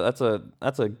 no, that's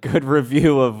a good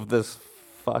review of this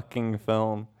fucking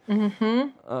film.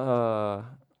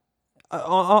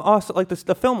 Also, like this,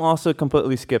 the film also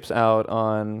completely skips out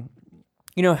on,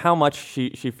 how much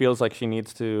she feels like she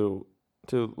needs to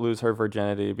lose her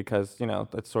virginity because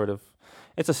that's sort of,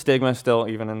 it's a stigma still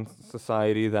even in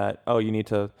society that you need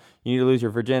to lose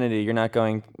your virginity. You're not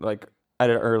going like at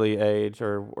an early age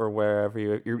or wherever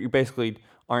you basically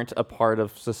aren't a part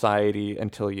of society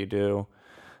until you do.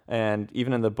 And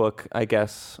even in the book, I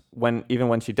guess when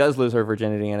she does lose her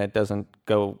virginity and it doesn't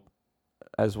go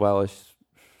as well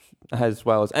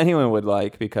as anyone would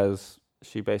like because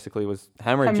she basically was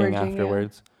hemorrhaging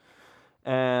afterwards.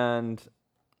 Yeah. And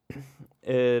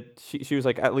she was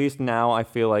like, at least now I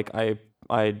feel like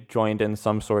I joined in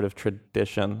some sort of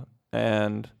tradition,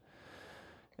 and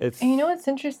it's... And what's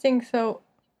interesting? So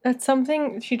that's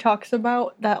something she talks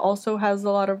about that also has a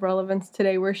lot of relevance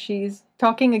today, where she's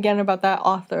talking again about that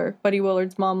author, Buddy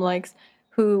Willard's mom likes,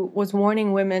 who was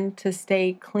warning women to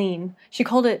stay clean. She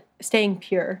called it staying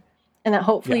pure, and that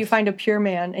hopefully you find a pure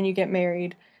man and you get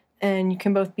married and you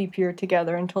can both be pure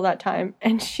together until that time.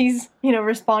 And she's,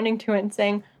 responding to it and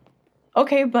saying,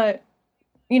 okay, but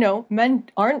men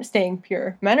aren't staying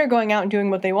pure. Men are going out and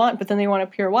doing what they want, but then they want a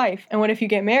pure wife. And what if you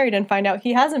get married and find out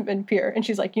he hasn't been pure? And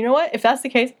she's like, you know what? If that's the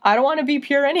case, I don't want to be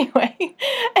pure anyway.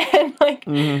 And like,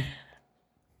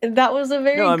 that was a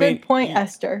very good point,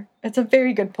 Esther. It's a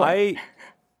very good point.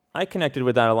 I connected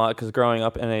with that a lot because growing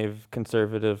up in a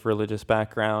conservative religious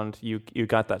background, you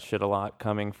got that shit a lot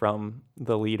coming from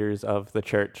the leaders of the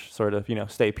church, sort of,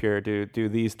 stay pure, do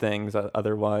these things,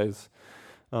 otherwise...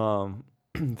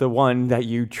 the one that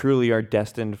you truly are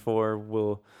destined for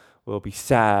will be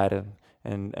sad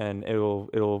and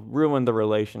it'll ruin the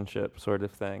relationship, sort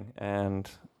of thing. And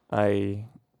I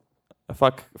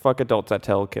fuck adults that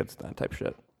tell kids that type of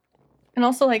shit. And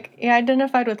also, like, I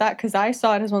identified with that because I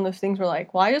saw it as one of those things where,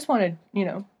 like, well, I just wanted,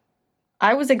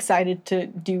 I was excited to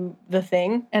do the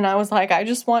thing, and I was like, I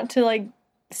just want to, like,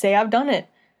 say I've done it.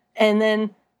 And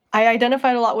then I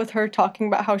identified a lot with her talking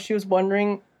about how she was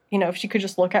wondering, if she could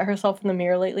just look at herself in the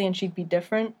mirror lately and she'd be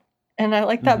different. And I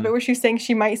like that bit where she's saying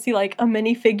she might see, like, a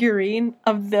mini figurine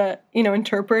of the,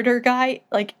 interpreter guy,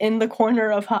 like, in the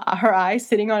corner of her eye,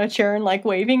 sitting on a chair and, like,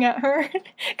 waving at her.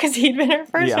 Because he'd been her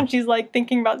first when she's, like,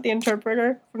 thinking about the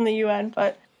interpreter from the UN.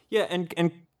 But yeah,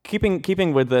 and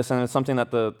keeping with this, and it's something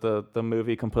that the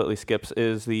movie completely skips,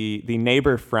 is the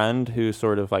neighbor friend who's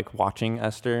sort of, like, watching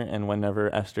Esther. And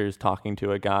whenever Esther's talking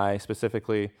to a guy,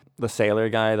 specifically the sailor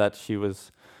guy that she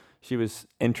was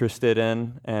interested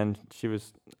in and she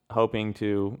was hoping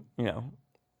to,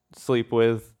 sleep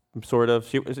with, sort of.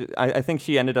 I think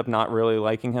she ended up not really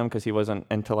liking him because he wasn't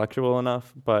intellectual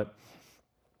enough, but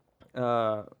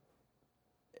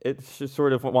it's just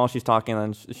sort of, while she's talking,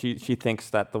 then she thinks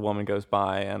that the woman goes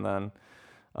by, and then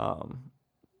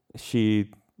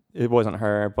it wasn't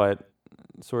her, but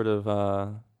sort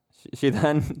of she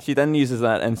then uses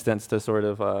that instance to sort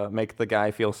of make the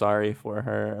guy feel sorry for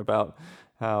her about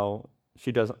how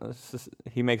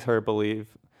he makes her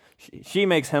believe, she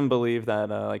makes him believe that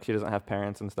like she doesn't have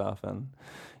parents and stuff, and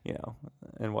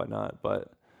and whatnot.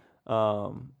 But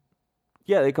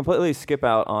they completely skip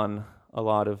out on a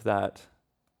lot of that.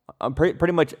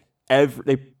 Pretty much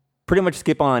they pretty much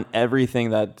skip on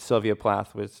everything that Sylvia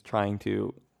Plath was trying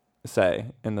to say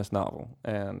in this novel.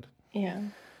 And Yeah.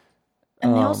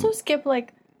 And they also skip,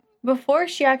 like, before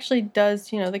she actually does,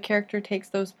 the character takes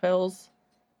those pills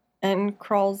and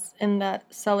crawls in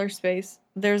that cellar space,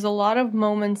 there's a lot of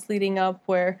moments leading up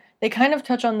where they kind of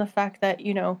touch on the fact that,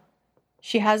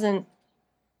 she hasn't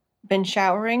been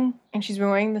showering and she's been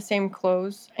wearing the same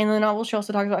clothes. In the novel, she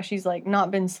also talks about she's, like,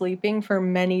 not been sleeping for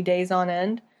many days on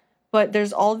end. But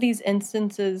there's all these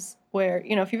instances where,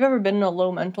 if you've ever been in a low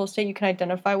mental state, you can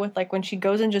identify with, like, when she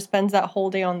goes and just spends that whole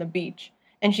day on the beach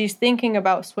and she's thinking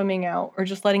about swimming out or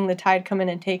just letting the tide come in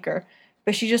and take her.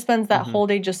 But she just spends that whole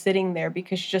day just sitting there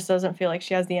because she just doesn't feel like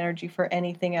she has the energy for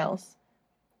anything else.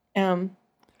 And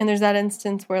there's that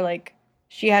instance where, like,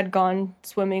 she had gone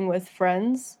swimming with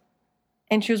friends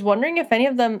and she was wondering if any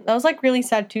of them, that was, like, really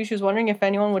sad too. She was wondering if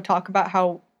anyone would talk about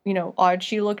how, odd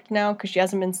she looked now because she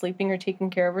hasn't been sleeping or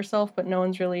taking care of herself, but no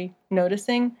one's really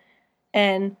noticing.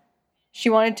 And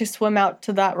she wanted to swim out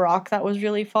to that rock that was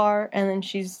really far, and then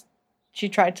she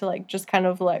tried to, like, just kind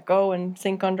of let go and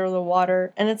sink under the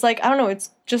water. And it's like, I don't know,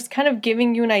 it's just kind of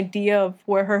giving you an idea of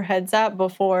where her head's at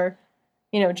before,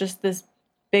 just this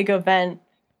big event.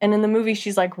 And in the movie,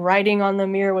 she's, like, writing on the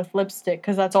mirror with lipstick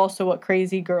because that's also what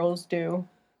crazy girls do.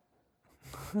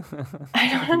 I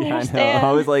don't understand. I know.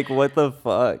 I was like, what the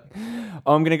fuck?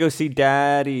 Oh, I'm going to go see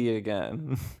Daddy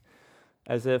again.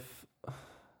 As if,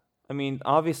 I mean,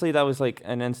 obviously that was, like,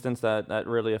 an instance that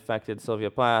really affected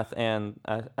Sylvia Plath and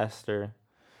Esther.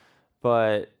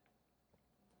 But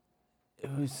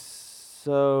it was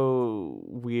so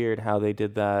weird how they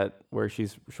did that, where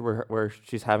she's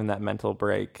having that mental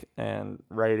break and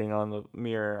writing on the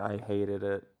mirror. I hated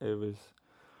it. It was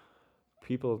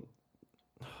people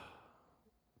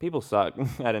suck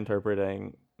at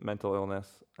interpreting mental illness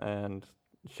and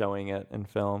showing it in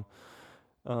film.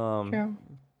 True.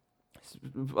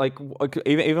 Like,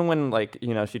 even when, like,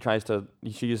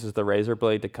 she uses the razor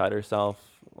blade to cut herself.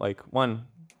 Like, one,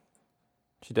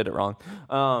 she did it wrong.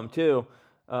 Two,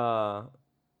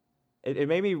 it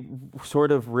made me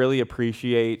sort of really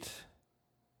appreciate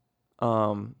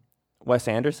Wes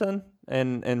Anderson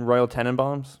in Royal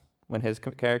Tenenbaums, when his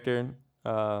character,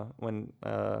 when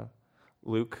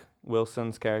Luke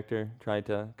Wilson's character tried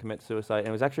to commit suicide, and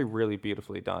it was actually really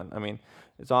beautifully done. I mean,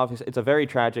 it's obvious, it's a very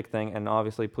tragic thing, and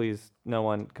obviously, please, no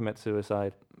one commit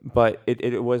suicide. But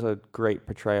it was a great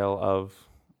portrayal of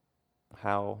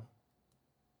how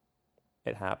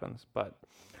it happens. But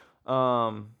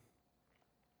I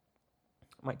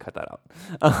might cut that out.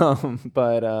 I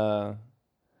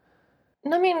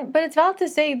mean, but it's valid to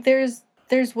say there's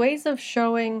ways of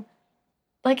showing.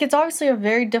 Like, it's obviously a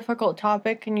very difficult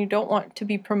topic and you don't want to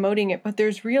be promoting it, but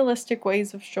there's realistic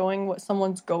ways of showing what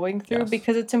someone's going through,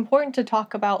 because it's important to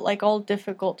talk about, like, all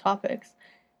difficult topics.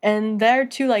 And there,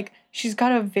 too, like, she's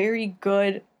got a very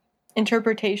good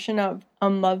interpretation of a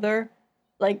mother.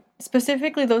 Like,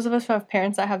 specifically those of us who have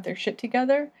parents that have their shit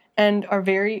together and are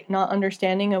very not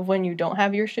understanding of when you don't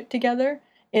have your shit together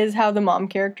is how the mom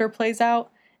character plays out.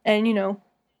 And,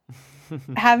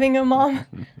 having a mom,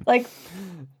 like,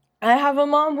 I have a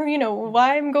mom who,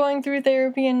 why I'm going through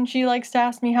therapy, and she likes to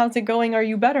ask me, how's it going? Are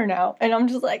you better now? And I'm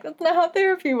just like, that's not how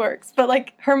therapy works. But,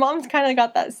 like, her mom's kind of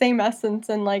got that same essence.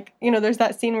 And, like, there's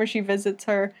that scene where she visits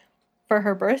her for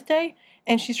her birthday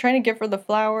and she's trying to give her the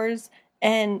flowers.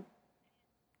 And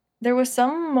there was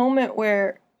some moment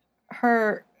where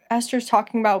Esther's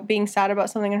talking about being sad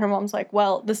about something, and her mom's like,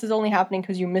 well, this is only happening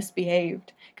because you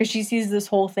misbehaved. Because she sees this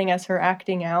whole thing as her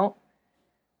acting out.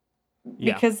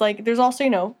 Yeah. Because, like, there's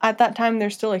also, at that time,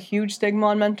 there's still a huge stigma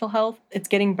on mental health. It's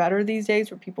getting better these days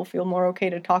where people feel more okay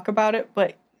to talk about it,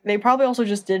 but they probably also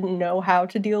just didn't know how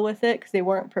to deal with it because they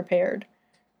weren't prepared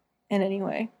in any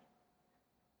way.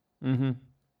 Mm-hmm.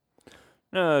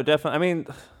 No, definitely. I mean,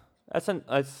 that's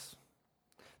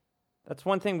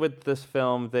one thing with this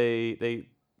film. They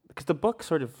because the book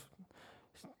sort of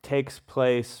takes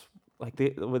place, like,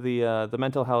 with the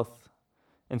mental health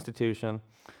institution.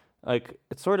 Like,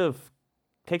 it sort of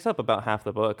takes up about half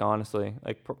the book, honestly.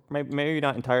 Like, maybe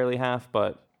not entirely half,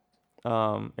 but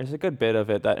there's a good bit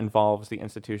of it that involves the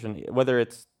institution, whether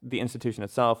it's the institution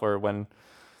itself or when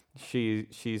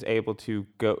she's able to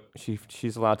go,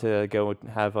 she's allowed to go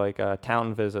have, like,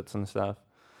 town visits and stuff.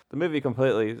 The movie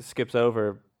completely skips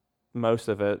over most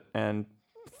of it and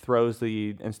throws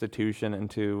the institution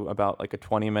into about, like, a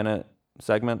 20-minute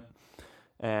segment.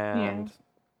 And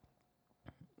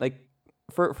like,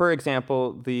 for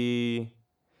example,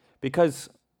 because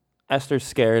Esther's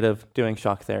scared of doing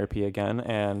shock therapy again,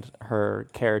 and her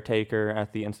caretaker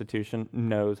at the institution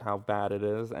knows how bad it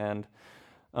is, and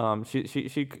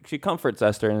she comforts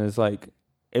Esther and is like,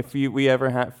 if we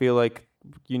ever feel like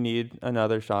you need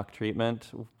another shock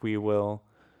treatment,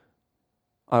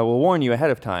 I will warn you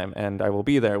ahead of time, and I will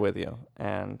be there with you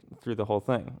and through the whole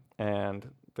thing.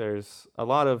 And there's a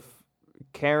lot of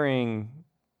caring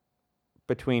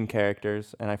between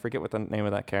characters, and I forget what the name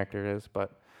of that character is,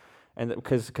 but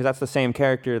because that's the same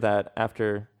character that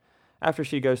after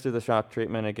she goes through the shock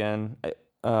treatment again,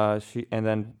 she and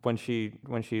then when she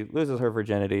loses her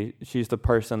virginity, she's the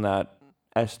person that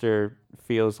Esther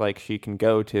feels like she can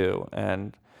go to,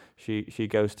 and she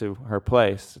goes to her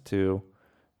place to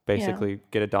basically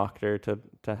get a doctor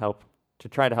to help, to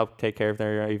try to help take care of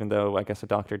her, even though I guess a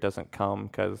doctor doesn't come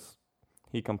because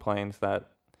he complains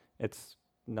that it's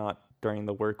not during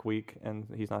the work week and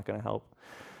he's not going to help.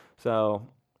 So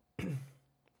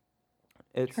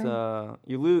it's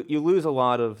you lose a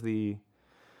lot of the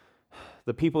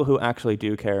people who actually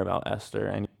do care about Esther.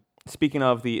 And speaking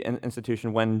of the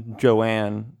institution, when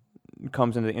Joanne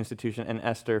comes into the institution and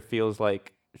Esther feels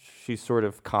like she's sort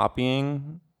of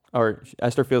copying, or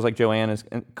Esther feels like Joanne is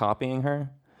copying her.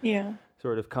 Yeah.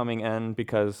 Sort of coming in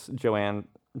because Joanne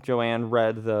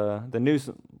read the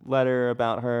newsletter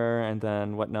about her and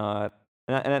then whatnot.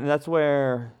 And that's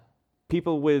where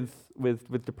people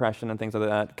with depression and things like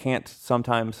that can't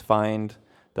sometimes find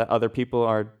that other people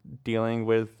are dealing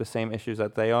with the same issues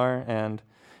that they are. And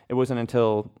it wasn't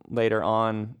until later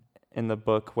on in the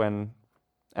book when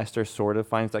Esther sort of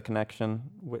finds that connection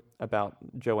about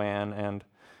Joanne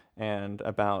and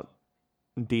about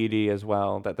Dee Dee as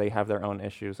well, that they have their own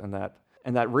issues, and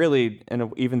that really,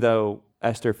 even though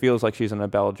Esther feels like she's in a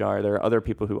bell jar, there are other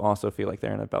people who also feel like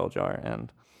they're in a bell jar,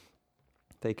 and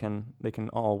they can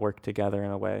all work together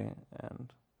in a way.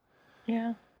 And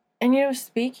yeah. And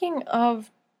speaking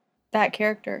of that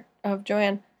character of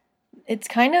Joanne, it's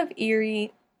kind of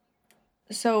eerie.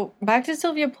 So back to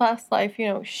Sylvia Plath's life,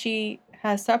 she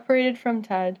has separated from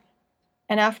Ted,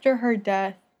 and after her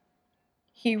death,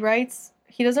 he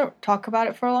doesn't talk about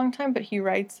it for a long time, but he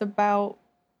writes about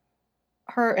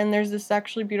her, and there's this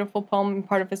actually beautiful poem,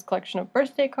 part of his collection of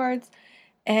birthday cards,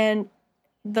 and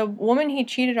the woman he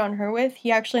cheated on her with,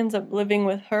 he actually ends up living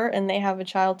with her, and they have a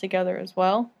child together as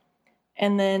well.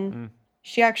 And then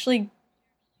she actually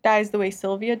dies the way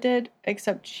Sylvia did,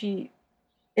 except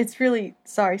it's really,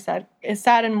 sad. It's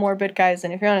sad and morbid, guys,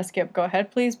 and if you want to skip, go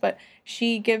ahead, please, but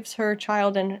she gives her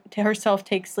child and to herself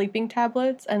takes sleeping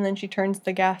tablets, and then she turns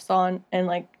the gas on, and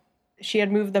she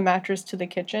had moved the mattress to the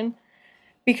kitchen,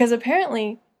 because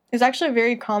apparently it's actually a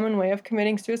very common way of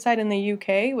committing suicide in the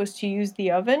UK was to use the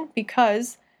oven,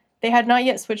 because they had not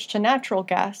yet switched to natural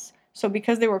gas. So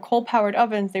because they were coal-powered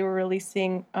ovens, they were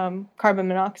releasing carbon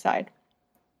monoxide.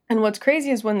 And what's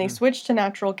crazy is when they switched to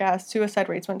natural gas, suicide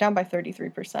rates went down by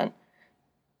 33%.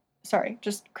 Sorry,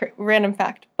 just random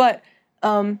fact. But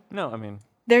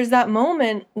there's that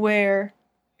moment where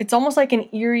it's almost like an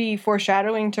eerie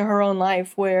foreshadowing to her own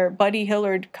life, where Buddy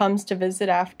Hillard comes to visit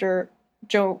after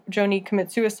Joni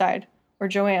commits suicide, or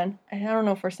Joanne. I don't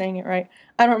know if we're saying it right.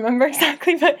 I don't remember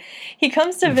exactly, but he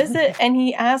comes to visit and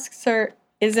he asks her,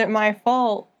 is it my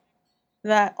fault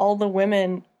that all the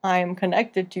women I'm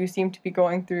connected to seem to be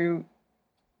going through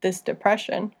this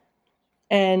depression?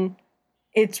 And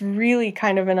it's really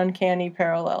kind of an uncanny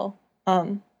parallel.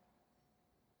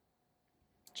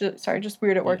 Just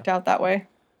weird it worked out that way.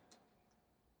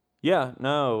 Yeah,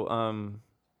 no,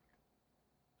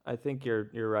 I think you're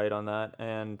right on that,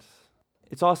 and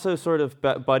it's also sort of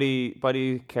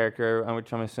Buddy character,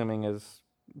 which I'm assuming is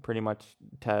pretty much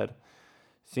Ted,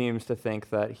 seems to think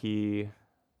that he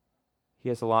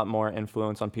has a lot more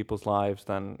influence on people's lives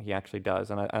than he actually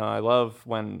does, and I love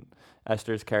when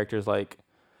Esther's character is like,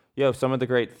 yo, some of the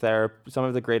greatest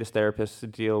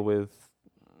therapists deal with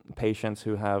patients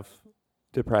who have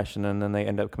depression and then they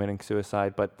end up committing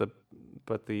suicide, but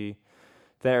the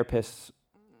therapists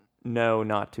know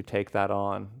not to take that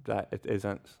on, that it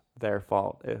isn't their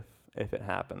fault if it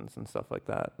happens and stuff like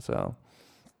that. So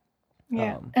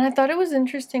yeah. And I thought it was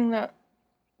interesting that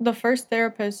the first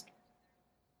therapist,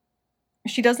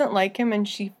 she doesn't like him, and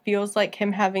she feels like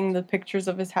him having the pictures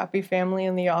of his happy family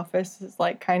in the office is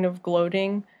like kind of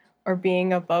gloating or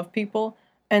being above people.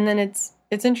 And then it's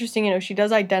interesting, she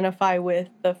does identify with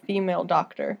the female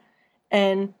doctor,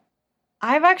 and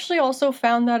I've actually also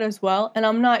found that as well. And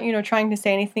I'm not, trying to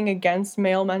say anything against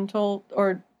male mental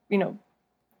or,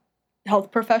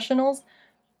 health professionals,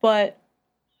 but,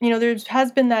 there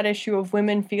has been that issue of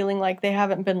women feeling like they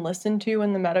haven't been listened to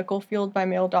in the medical field by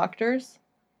male doctors.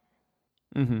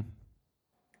 Mm-hmm.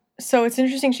 So it's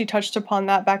interesting she touched upon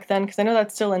that back then, because I know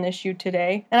that's still an issue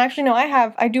today. And actually, no,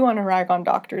 I do want to rag on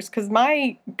doctors, because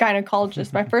my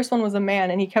gynecologist, my first one was a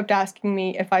man, and he kept asking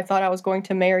me if I thought I was going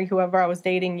to marry whoever I was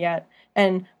dating yet,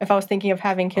 and if I was thinking of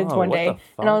having kids one what day. the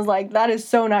And I fuck? was like, that is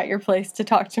so not your place to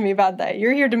talk to me about that.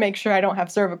 You're here to make sure I don't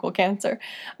have cervical cancer.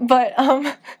 But,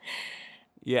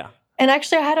 Yeah. and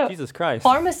actually, I had a Jesus Christ.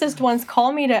 pharmacist once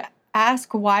call me to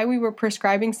ask why we were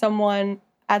prescribing someone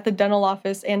at the dental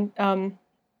office and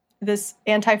this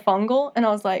antifungal, and I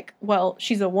was like, well,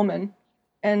 she's a woman.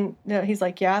 And he's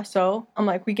like, yeah, so? I'm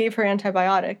like, we gave her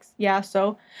antibiotics. Yeah,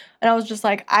 so? And I was just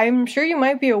like, I'm sure you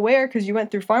might be aware, because you went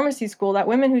through pharmacy school, that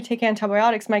women who take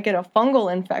antibiotics might get a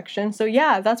fungal infection. So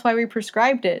yeah, that's why we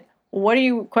prescribed it. What are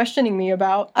you questioning me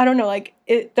about? I don't know, like,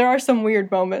 there are some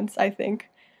weird moments, I think,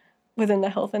 within the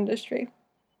health industry.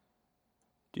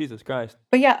 Jesus Christ.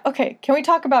 But yeah, okay, can we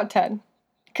talk about Ted?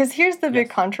 Because here's the big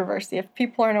Yes. controversy, if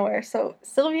people aren't aware. So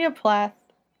Sylvia Plath,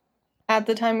 at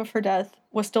the time of her death,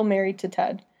 was still married to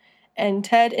Ted, and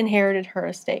Ted inherited her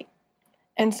estate.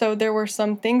 And so there were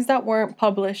some things that weren't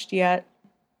published yet,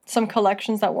 some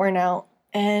collections that weren't out,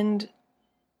 and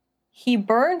he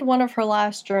burned one of her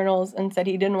last journals and said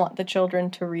he didn't want the children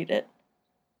to read it.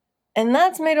 And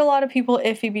that's made a lot of people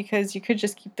iffy, because you could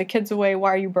just keep the kids away.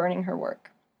 Why are you burning her work?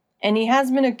 And he has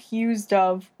been accused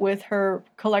of, with her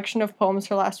collection of poems,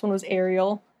 her last one was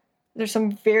Ariel. There's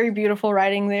some very beautiful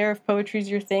writing there. If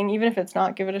poetry's your thing, even if it's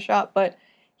not, give it a shot. But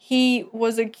he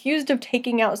was accused of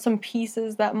taking out some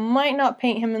pieces that might not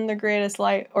paint him in the greatest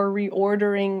light, or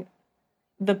reordering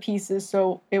the pieces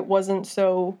so it wasn't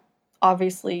so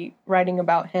obviously writing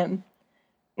about him.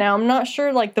 Now, I'm not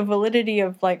sure, like, the validity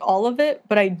of, like, all of it,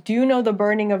 but I do know the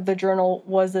burning of the journal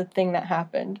was a thing that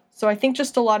happened. So I think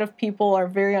just a lot of people are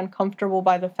very uncomfortable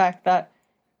by the fact that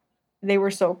they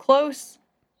were so close,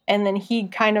 and then he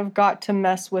kind of got to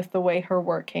mess with the way her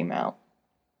work came out.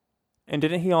 And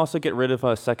didn't he also get rid of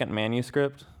a second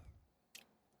manuscript?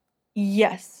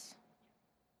 Yes.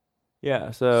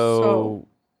 Yeah, so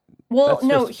Well, that's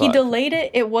no, just he fucked. delayed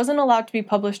it. It wasn't allowed to be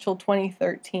published till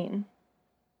 2013.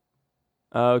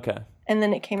 Okay. And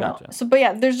then it came Gotcha. out. So, but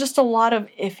yeah, there's just a lot of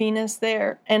iffiness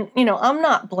there. And, you know, I'm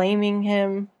not blaming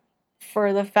him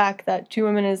for the fact that 2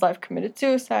 women in his life committed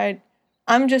suicide.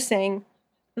 I'm just saying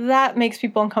that makes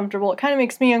people uncomfortable. It kind of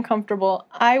makes me uncomfortable.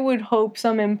 I would hope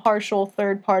some impartial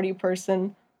third-party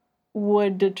person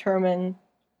would determine,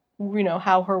 you know,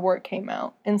 how her work came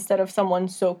out, instead of someone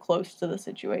so close to the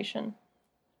situation.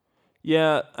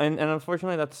 Yeah, and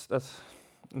unfortunately that's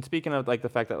and speaking of like the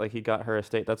fact that like he got her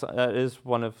estate, that is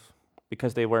one of,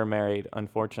 because they were married,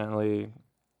 unfortunately,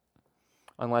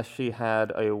 unless she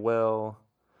had a will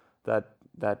that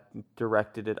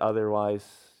directed it otherwise,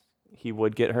 he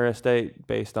would get her estate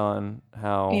based on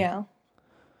how Yeah.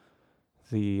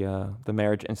 the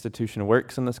marriage institution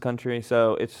works in this country.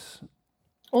 So it's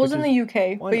Well, it was which in is- the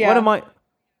UK, what, but yeah, what am I?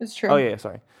 it's true. Oh yeah,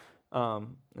 sorry.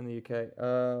 In the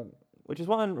UK, which is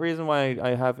one reason why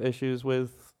I have issues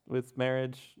with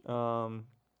marriage.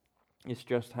 It's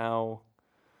just how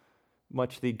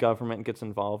much the government gets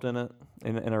involved in it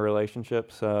in a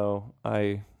relationship. So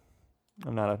I'm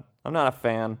not a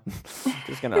fan. I'm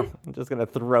just gonna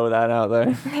throw that out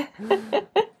there.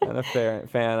 I'm a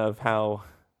fan of how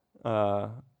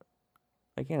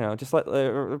like, you know, just let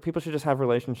people should just have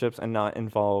relationships and not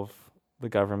involve the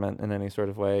government in any sort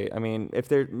of way. I mean, if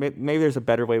maybe there's a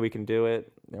better way we can do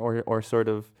it, or sort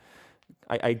of,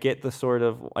 I get the sort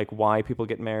of like why people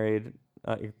get married.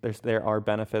 There are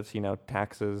benefits, you know,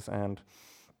 taxes, and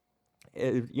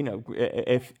you know,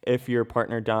 if your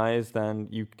partner dies, then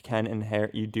you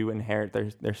do inherit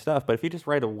their stuff. But if you just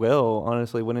write a will,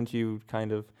 honestly, wouldn't you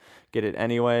kind of get it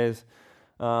anyways?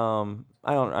 I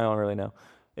don't really know.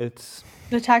 It's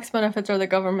The tax benefits are the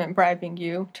government bribing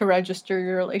you to register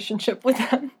your relationship with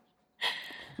them.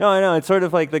 No, I know. It's sort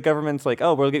of like the government's like,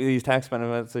 oh, we'll give you these tax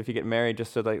benefits if you get married,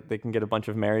 just so that they can get a bunch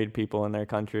of married people in their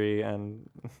country. And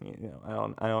you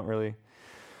know, I don't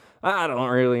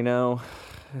really know.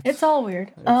 It's all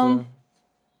weird. It's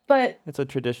But it's a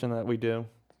tradition that we do.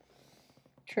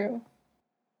 true.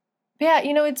 But yeah,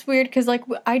 you know, it's weird because, like,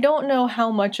 I don't know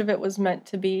how much of it was meant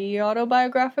to be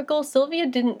autobiographical. Sylvia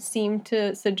didn't seem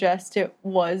to suggest it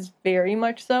was very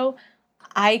much so.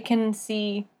 I can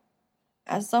see,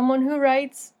 as someone who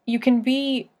writes, you can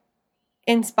be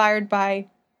inspired by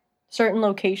certain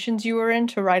locations you were in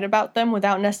to write about them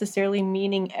without necessarily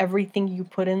meaning everything you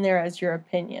put in there as your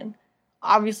opinion.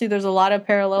 Obviously, there's a lot of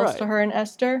parallels to Right. her and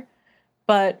Esther,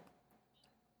 but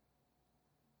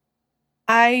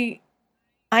I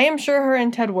am sure her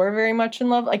and Ted were very much in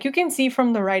love. Like, you can see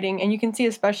from the writing, and you can see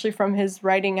especially from his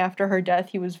writing after her death,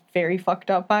 he was very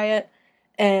fucked up by it.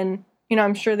 And,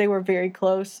 I'm sure they were very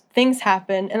close. Things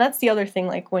happen. And that's the other thing.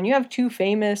 Like, when you have two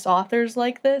famous authors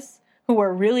like this who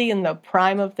were really in the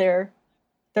prime of their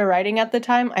writing at the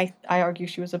time, I argue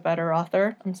she was a better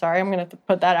author. I'm sorry. I'm going to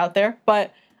put that out there.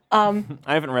 But I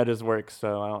haven't read his work,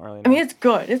 so I don't really know. I mean, it's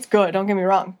good. It's good. Don't get me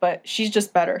wrong. But she's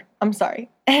just better. I'm sorry.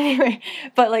 Anyway,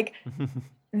 but like,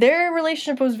 their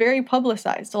relationship was very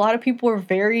publicized. A lot of people were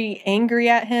very angry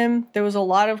at him. There was a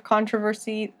lot of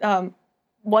controversy.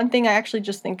 One thing I actually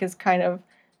just think is kind of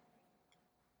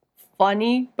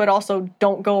funny, but also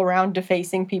don't go around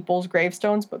defacing people's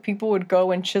gravestones, but people would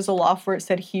go and chisel off where it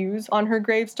said Hughes on her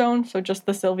gravestone, so just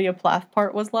the Sylvia Plath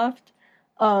part was left.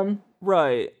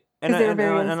 Right. And they were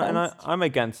very incensed. I'm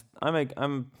against.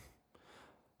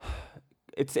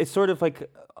 It's sort of like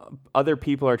other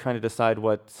people are trying to decide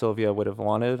what Sylvia would have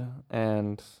wanted,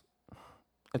 and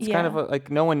it's kind of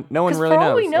like no one really knows. For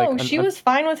all we know, she was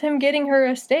fine with him getting her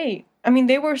estate. I mean,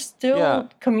 they were still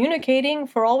communicating.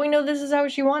 For all we know, this is how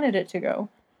she wanted it to go.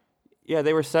 Yeah,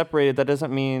 they were separated. That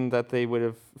doesn't mean that they would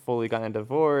have fully gotten a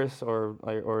divorce,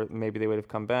 or maybe they would have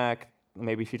come back.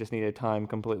 Maybe she just needed time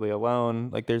completely alone.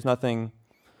 Like, there's nothing.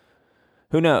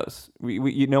 Who knows?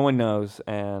 No one knows,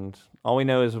 and all we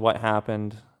know is what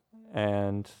happened.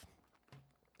 And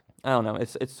I don't know.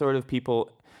 It's sort of people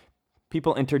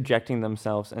interjecting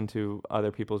themselves into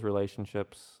other people's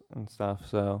relationships and stuff.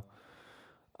 So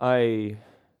I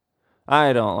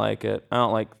don't like it. I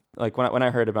don't like when I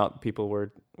heard about people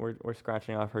were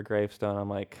scratching off her gravestone. I'm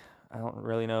like, I don't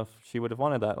really know if she would have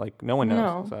wanted that. Like, no one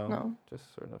knows. No. Just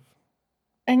sort of.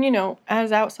 And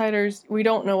as outsiders, we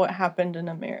don't know what happened in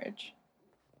a marriage.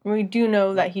 We do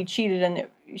know that he cheated and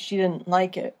she didn't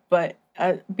like it, but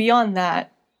beyond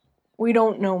that, we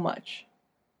don't know much.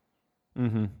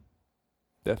 Mm-hmm.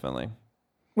 Definitely.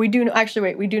 We do know. Actually,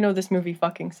 wait. We do know this movie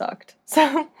fucking sucked.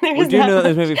 So we do know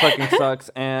this movie fucking sucks.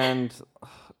 And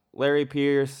Larry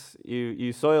Pierce,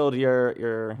 you soiled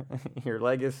your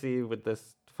legacy with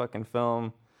this fucking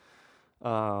film.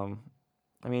 I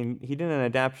mean, he did an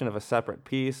adaptation of A Separate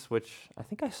Piece, which I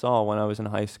think I saw when I was in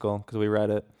high school because we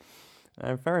read it.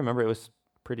 And if I remember, it was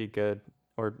pretty good,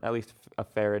 or at least a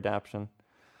fair adaptation.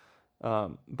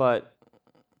 But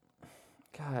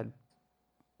God.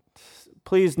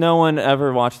 Please, no one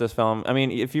ever watch this film. I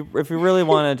mean, if you really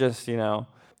want to just,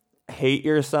 hate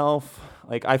yourself,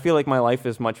 like, I feel like my life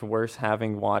is much worse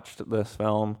having watched this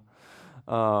film.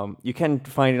 You can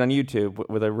find it on YouTube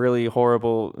with a really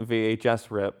horrible VHS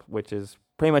rip, which is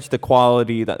pretty much the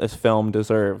quality that this film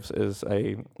deserves, is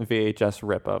a VHS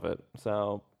rip of it.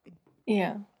 So,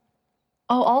 yeah.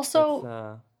 Oh,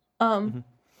 also,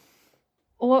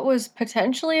 what was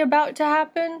potentially about to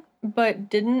happen, but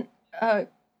didn't,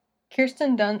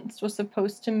 Kirsten Dunst was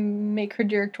supposed to make her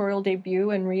directorial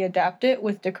debut and readapt it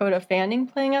with Dakota Fanning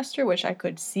playing Esther, which I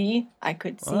could see. All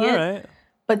it. Right.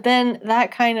 But then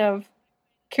that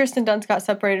Kirsten Dunst got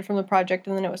separated from the project,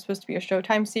 and then it was supposed to be a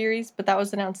Showtime series, but that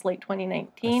was announced late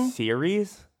 2019. A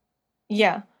series?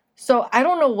 Yeah. So I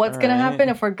don't know what's going to happen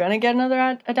if we're going to get another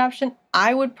adaptation.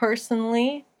 I would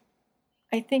personally,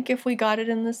 I think if we got it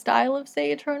in the style of,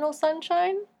 say, Eternal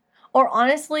Sunshine. Or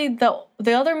honestly, the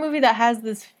other movie that has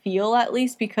this feel, at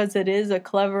least, because it is a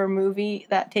clever movie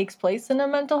that takes place in a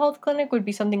mental health clinic, would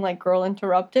be something like Girl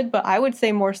Interrupted. But I would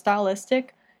say more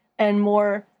stylistic and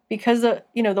more, because the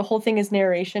whole thing is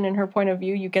narration in her point of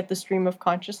view, you get the stream of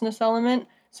consciousness element.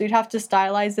 So you'd have to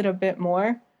stylize it a bit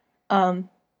more.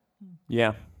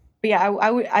 Yeah. But yeah,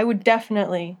 I would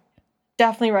definitely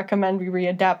recommend we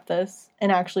readapt this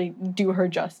and actually do her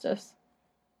justice.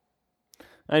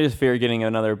 I just fear getting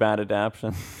another bad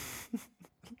adaptation.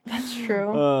 That's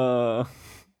true.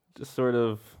 Just sort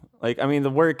of, like, I mean, the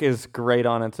work is great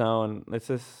on its own. It's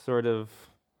just sort of,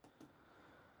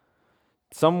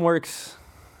 some works,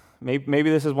 maybe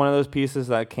this is one of those pieces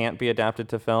that can't be adapted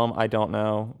to film. I don't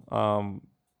know.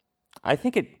 I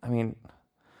think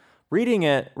reading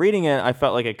it, I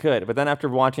felt like it could, but then after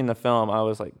watching the film, I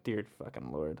was like, dear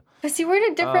fucking Lord. But see, we're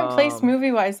in a different place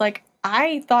movie-wise. Like,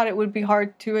 I thought it would be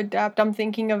hard to adapt. I'm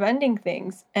thinking of Ending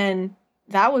Things, and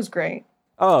that was great.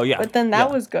 Oh, yeah. But then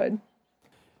that was good.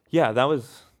 Yeah, that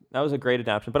was a great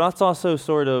adaptation. But that's also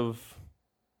sort of,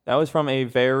 that was from a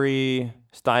very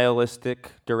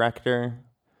stylistic director.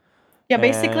 Yeah,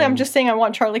 basically, I'm just saying I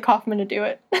want Charlie Kaufman to do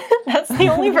it. That's the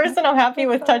only person I'm happy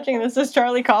with touching this is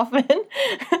Charlie Kaufman.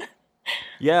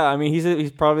 Yeah, I mean,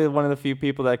 he's probably one of the few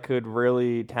people that could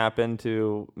really tap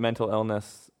into mental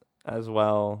illness as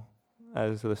well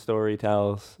as the story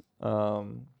tells. Yeah,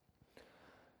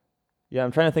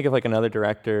 I'm trying to think of like another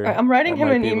director. Right, I'm writing him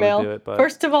an email. It,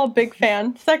 First of all, big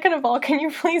fan. Second of all, can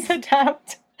you please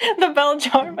adapt The Bell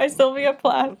Jar by Sylvia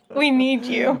Plath. We need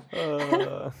you.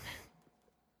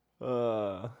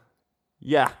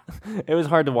 Yeah, it was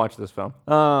hard to watch this film.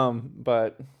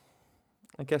 But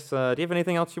I guess, do you have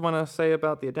anything else you want to say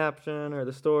about the adaptation or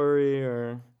the story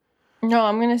or? No,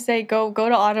 I'm gonna say go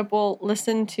to Audible,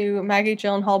 listen to Maggie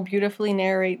Gyllenhaal beautifully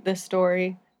narrate this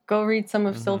story. Go read some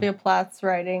of Sylvia Plath's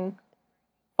writing.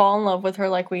 Fall in love with her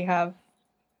like we have.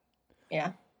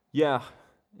 Yeah. Yeah.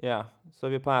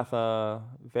 Sylvia Plath, a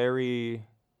very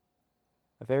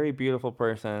beautiful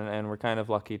person, and we're kind of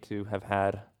lucky to have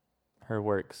had her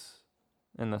works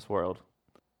in this world.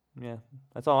 Yeah,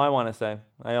 that's all I want to say.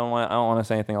 I don't want to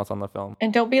say anything else on the film.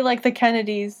 And don't be like the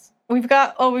Kennedys. We've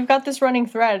got this running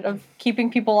thread of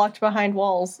keeping people locked behind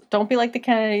walls. Don't be like the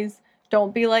Kennedys.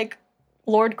 Don't be like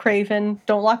Lord Craven.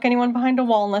 Don't lock anyone behind a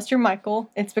wall unless you're Michael.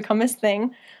 It's become his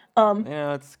thing.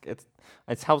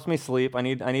 It helps me sleep. I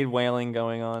need wailing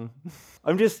going on.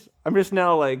 I'm just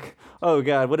now like, oh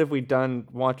God, what have we done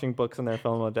watching books and their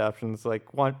film adaptations? Like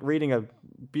reading a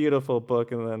beautiful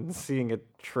book and then seeing it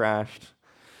trashed.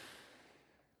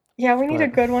 Yeah, we need a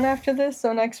good one after this.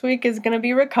 So next week is gonna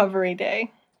be Recovery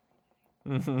Day.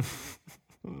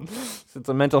 It's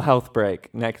a mental health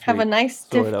break next week. Have a nice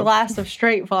stiff glass of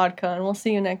straight vodka, and we'll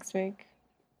see you next week.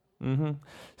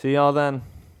 See y'all then.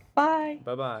 Bye.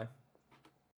 Bye-bye.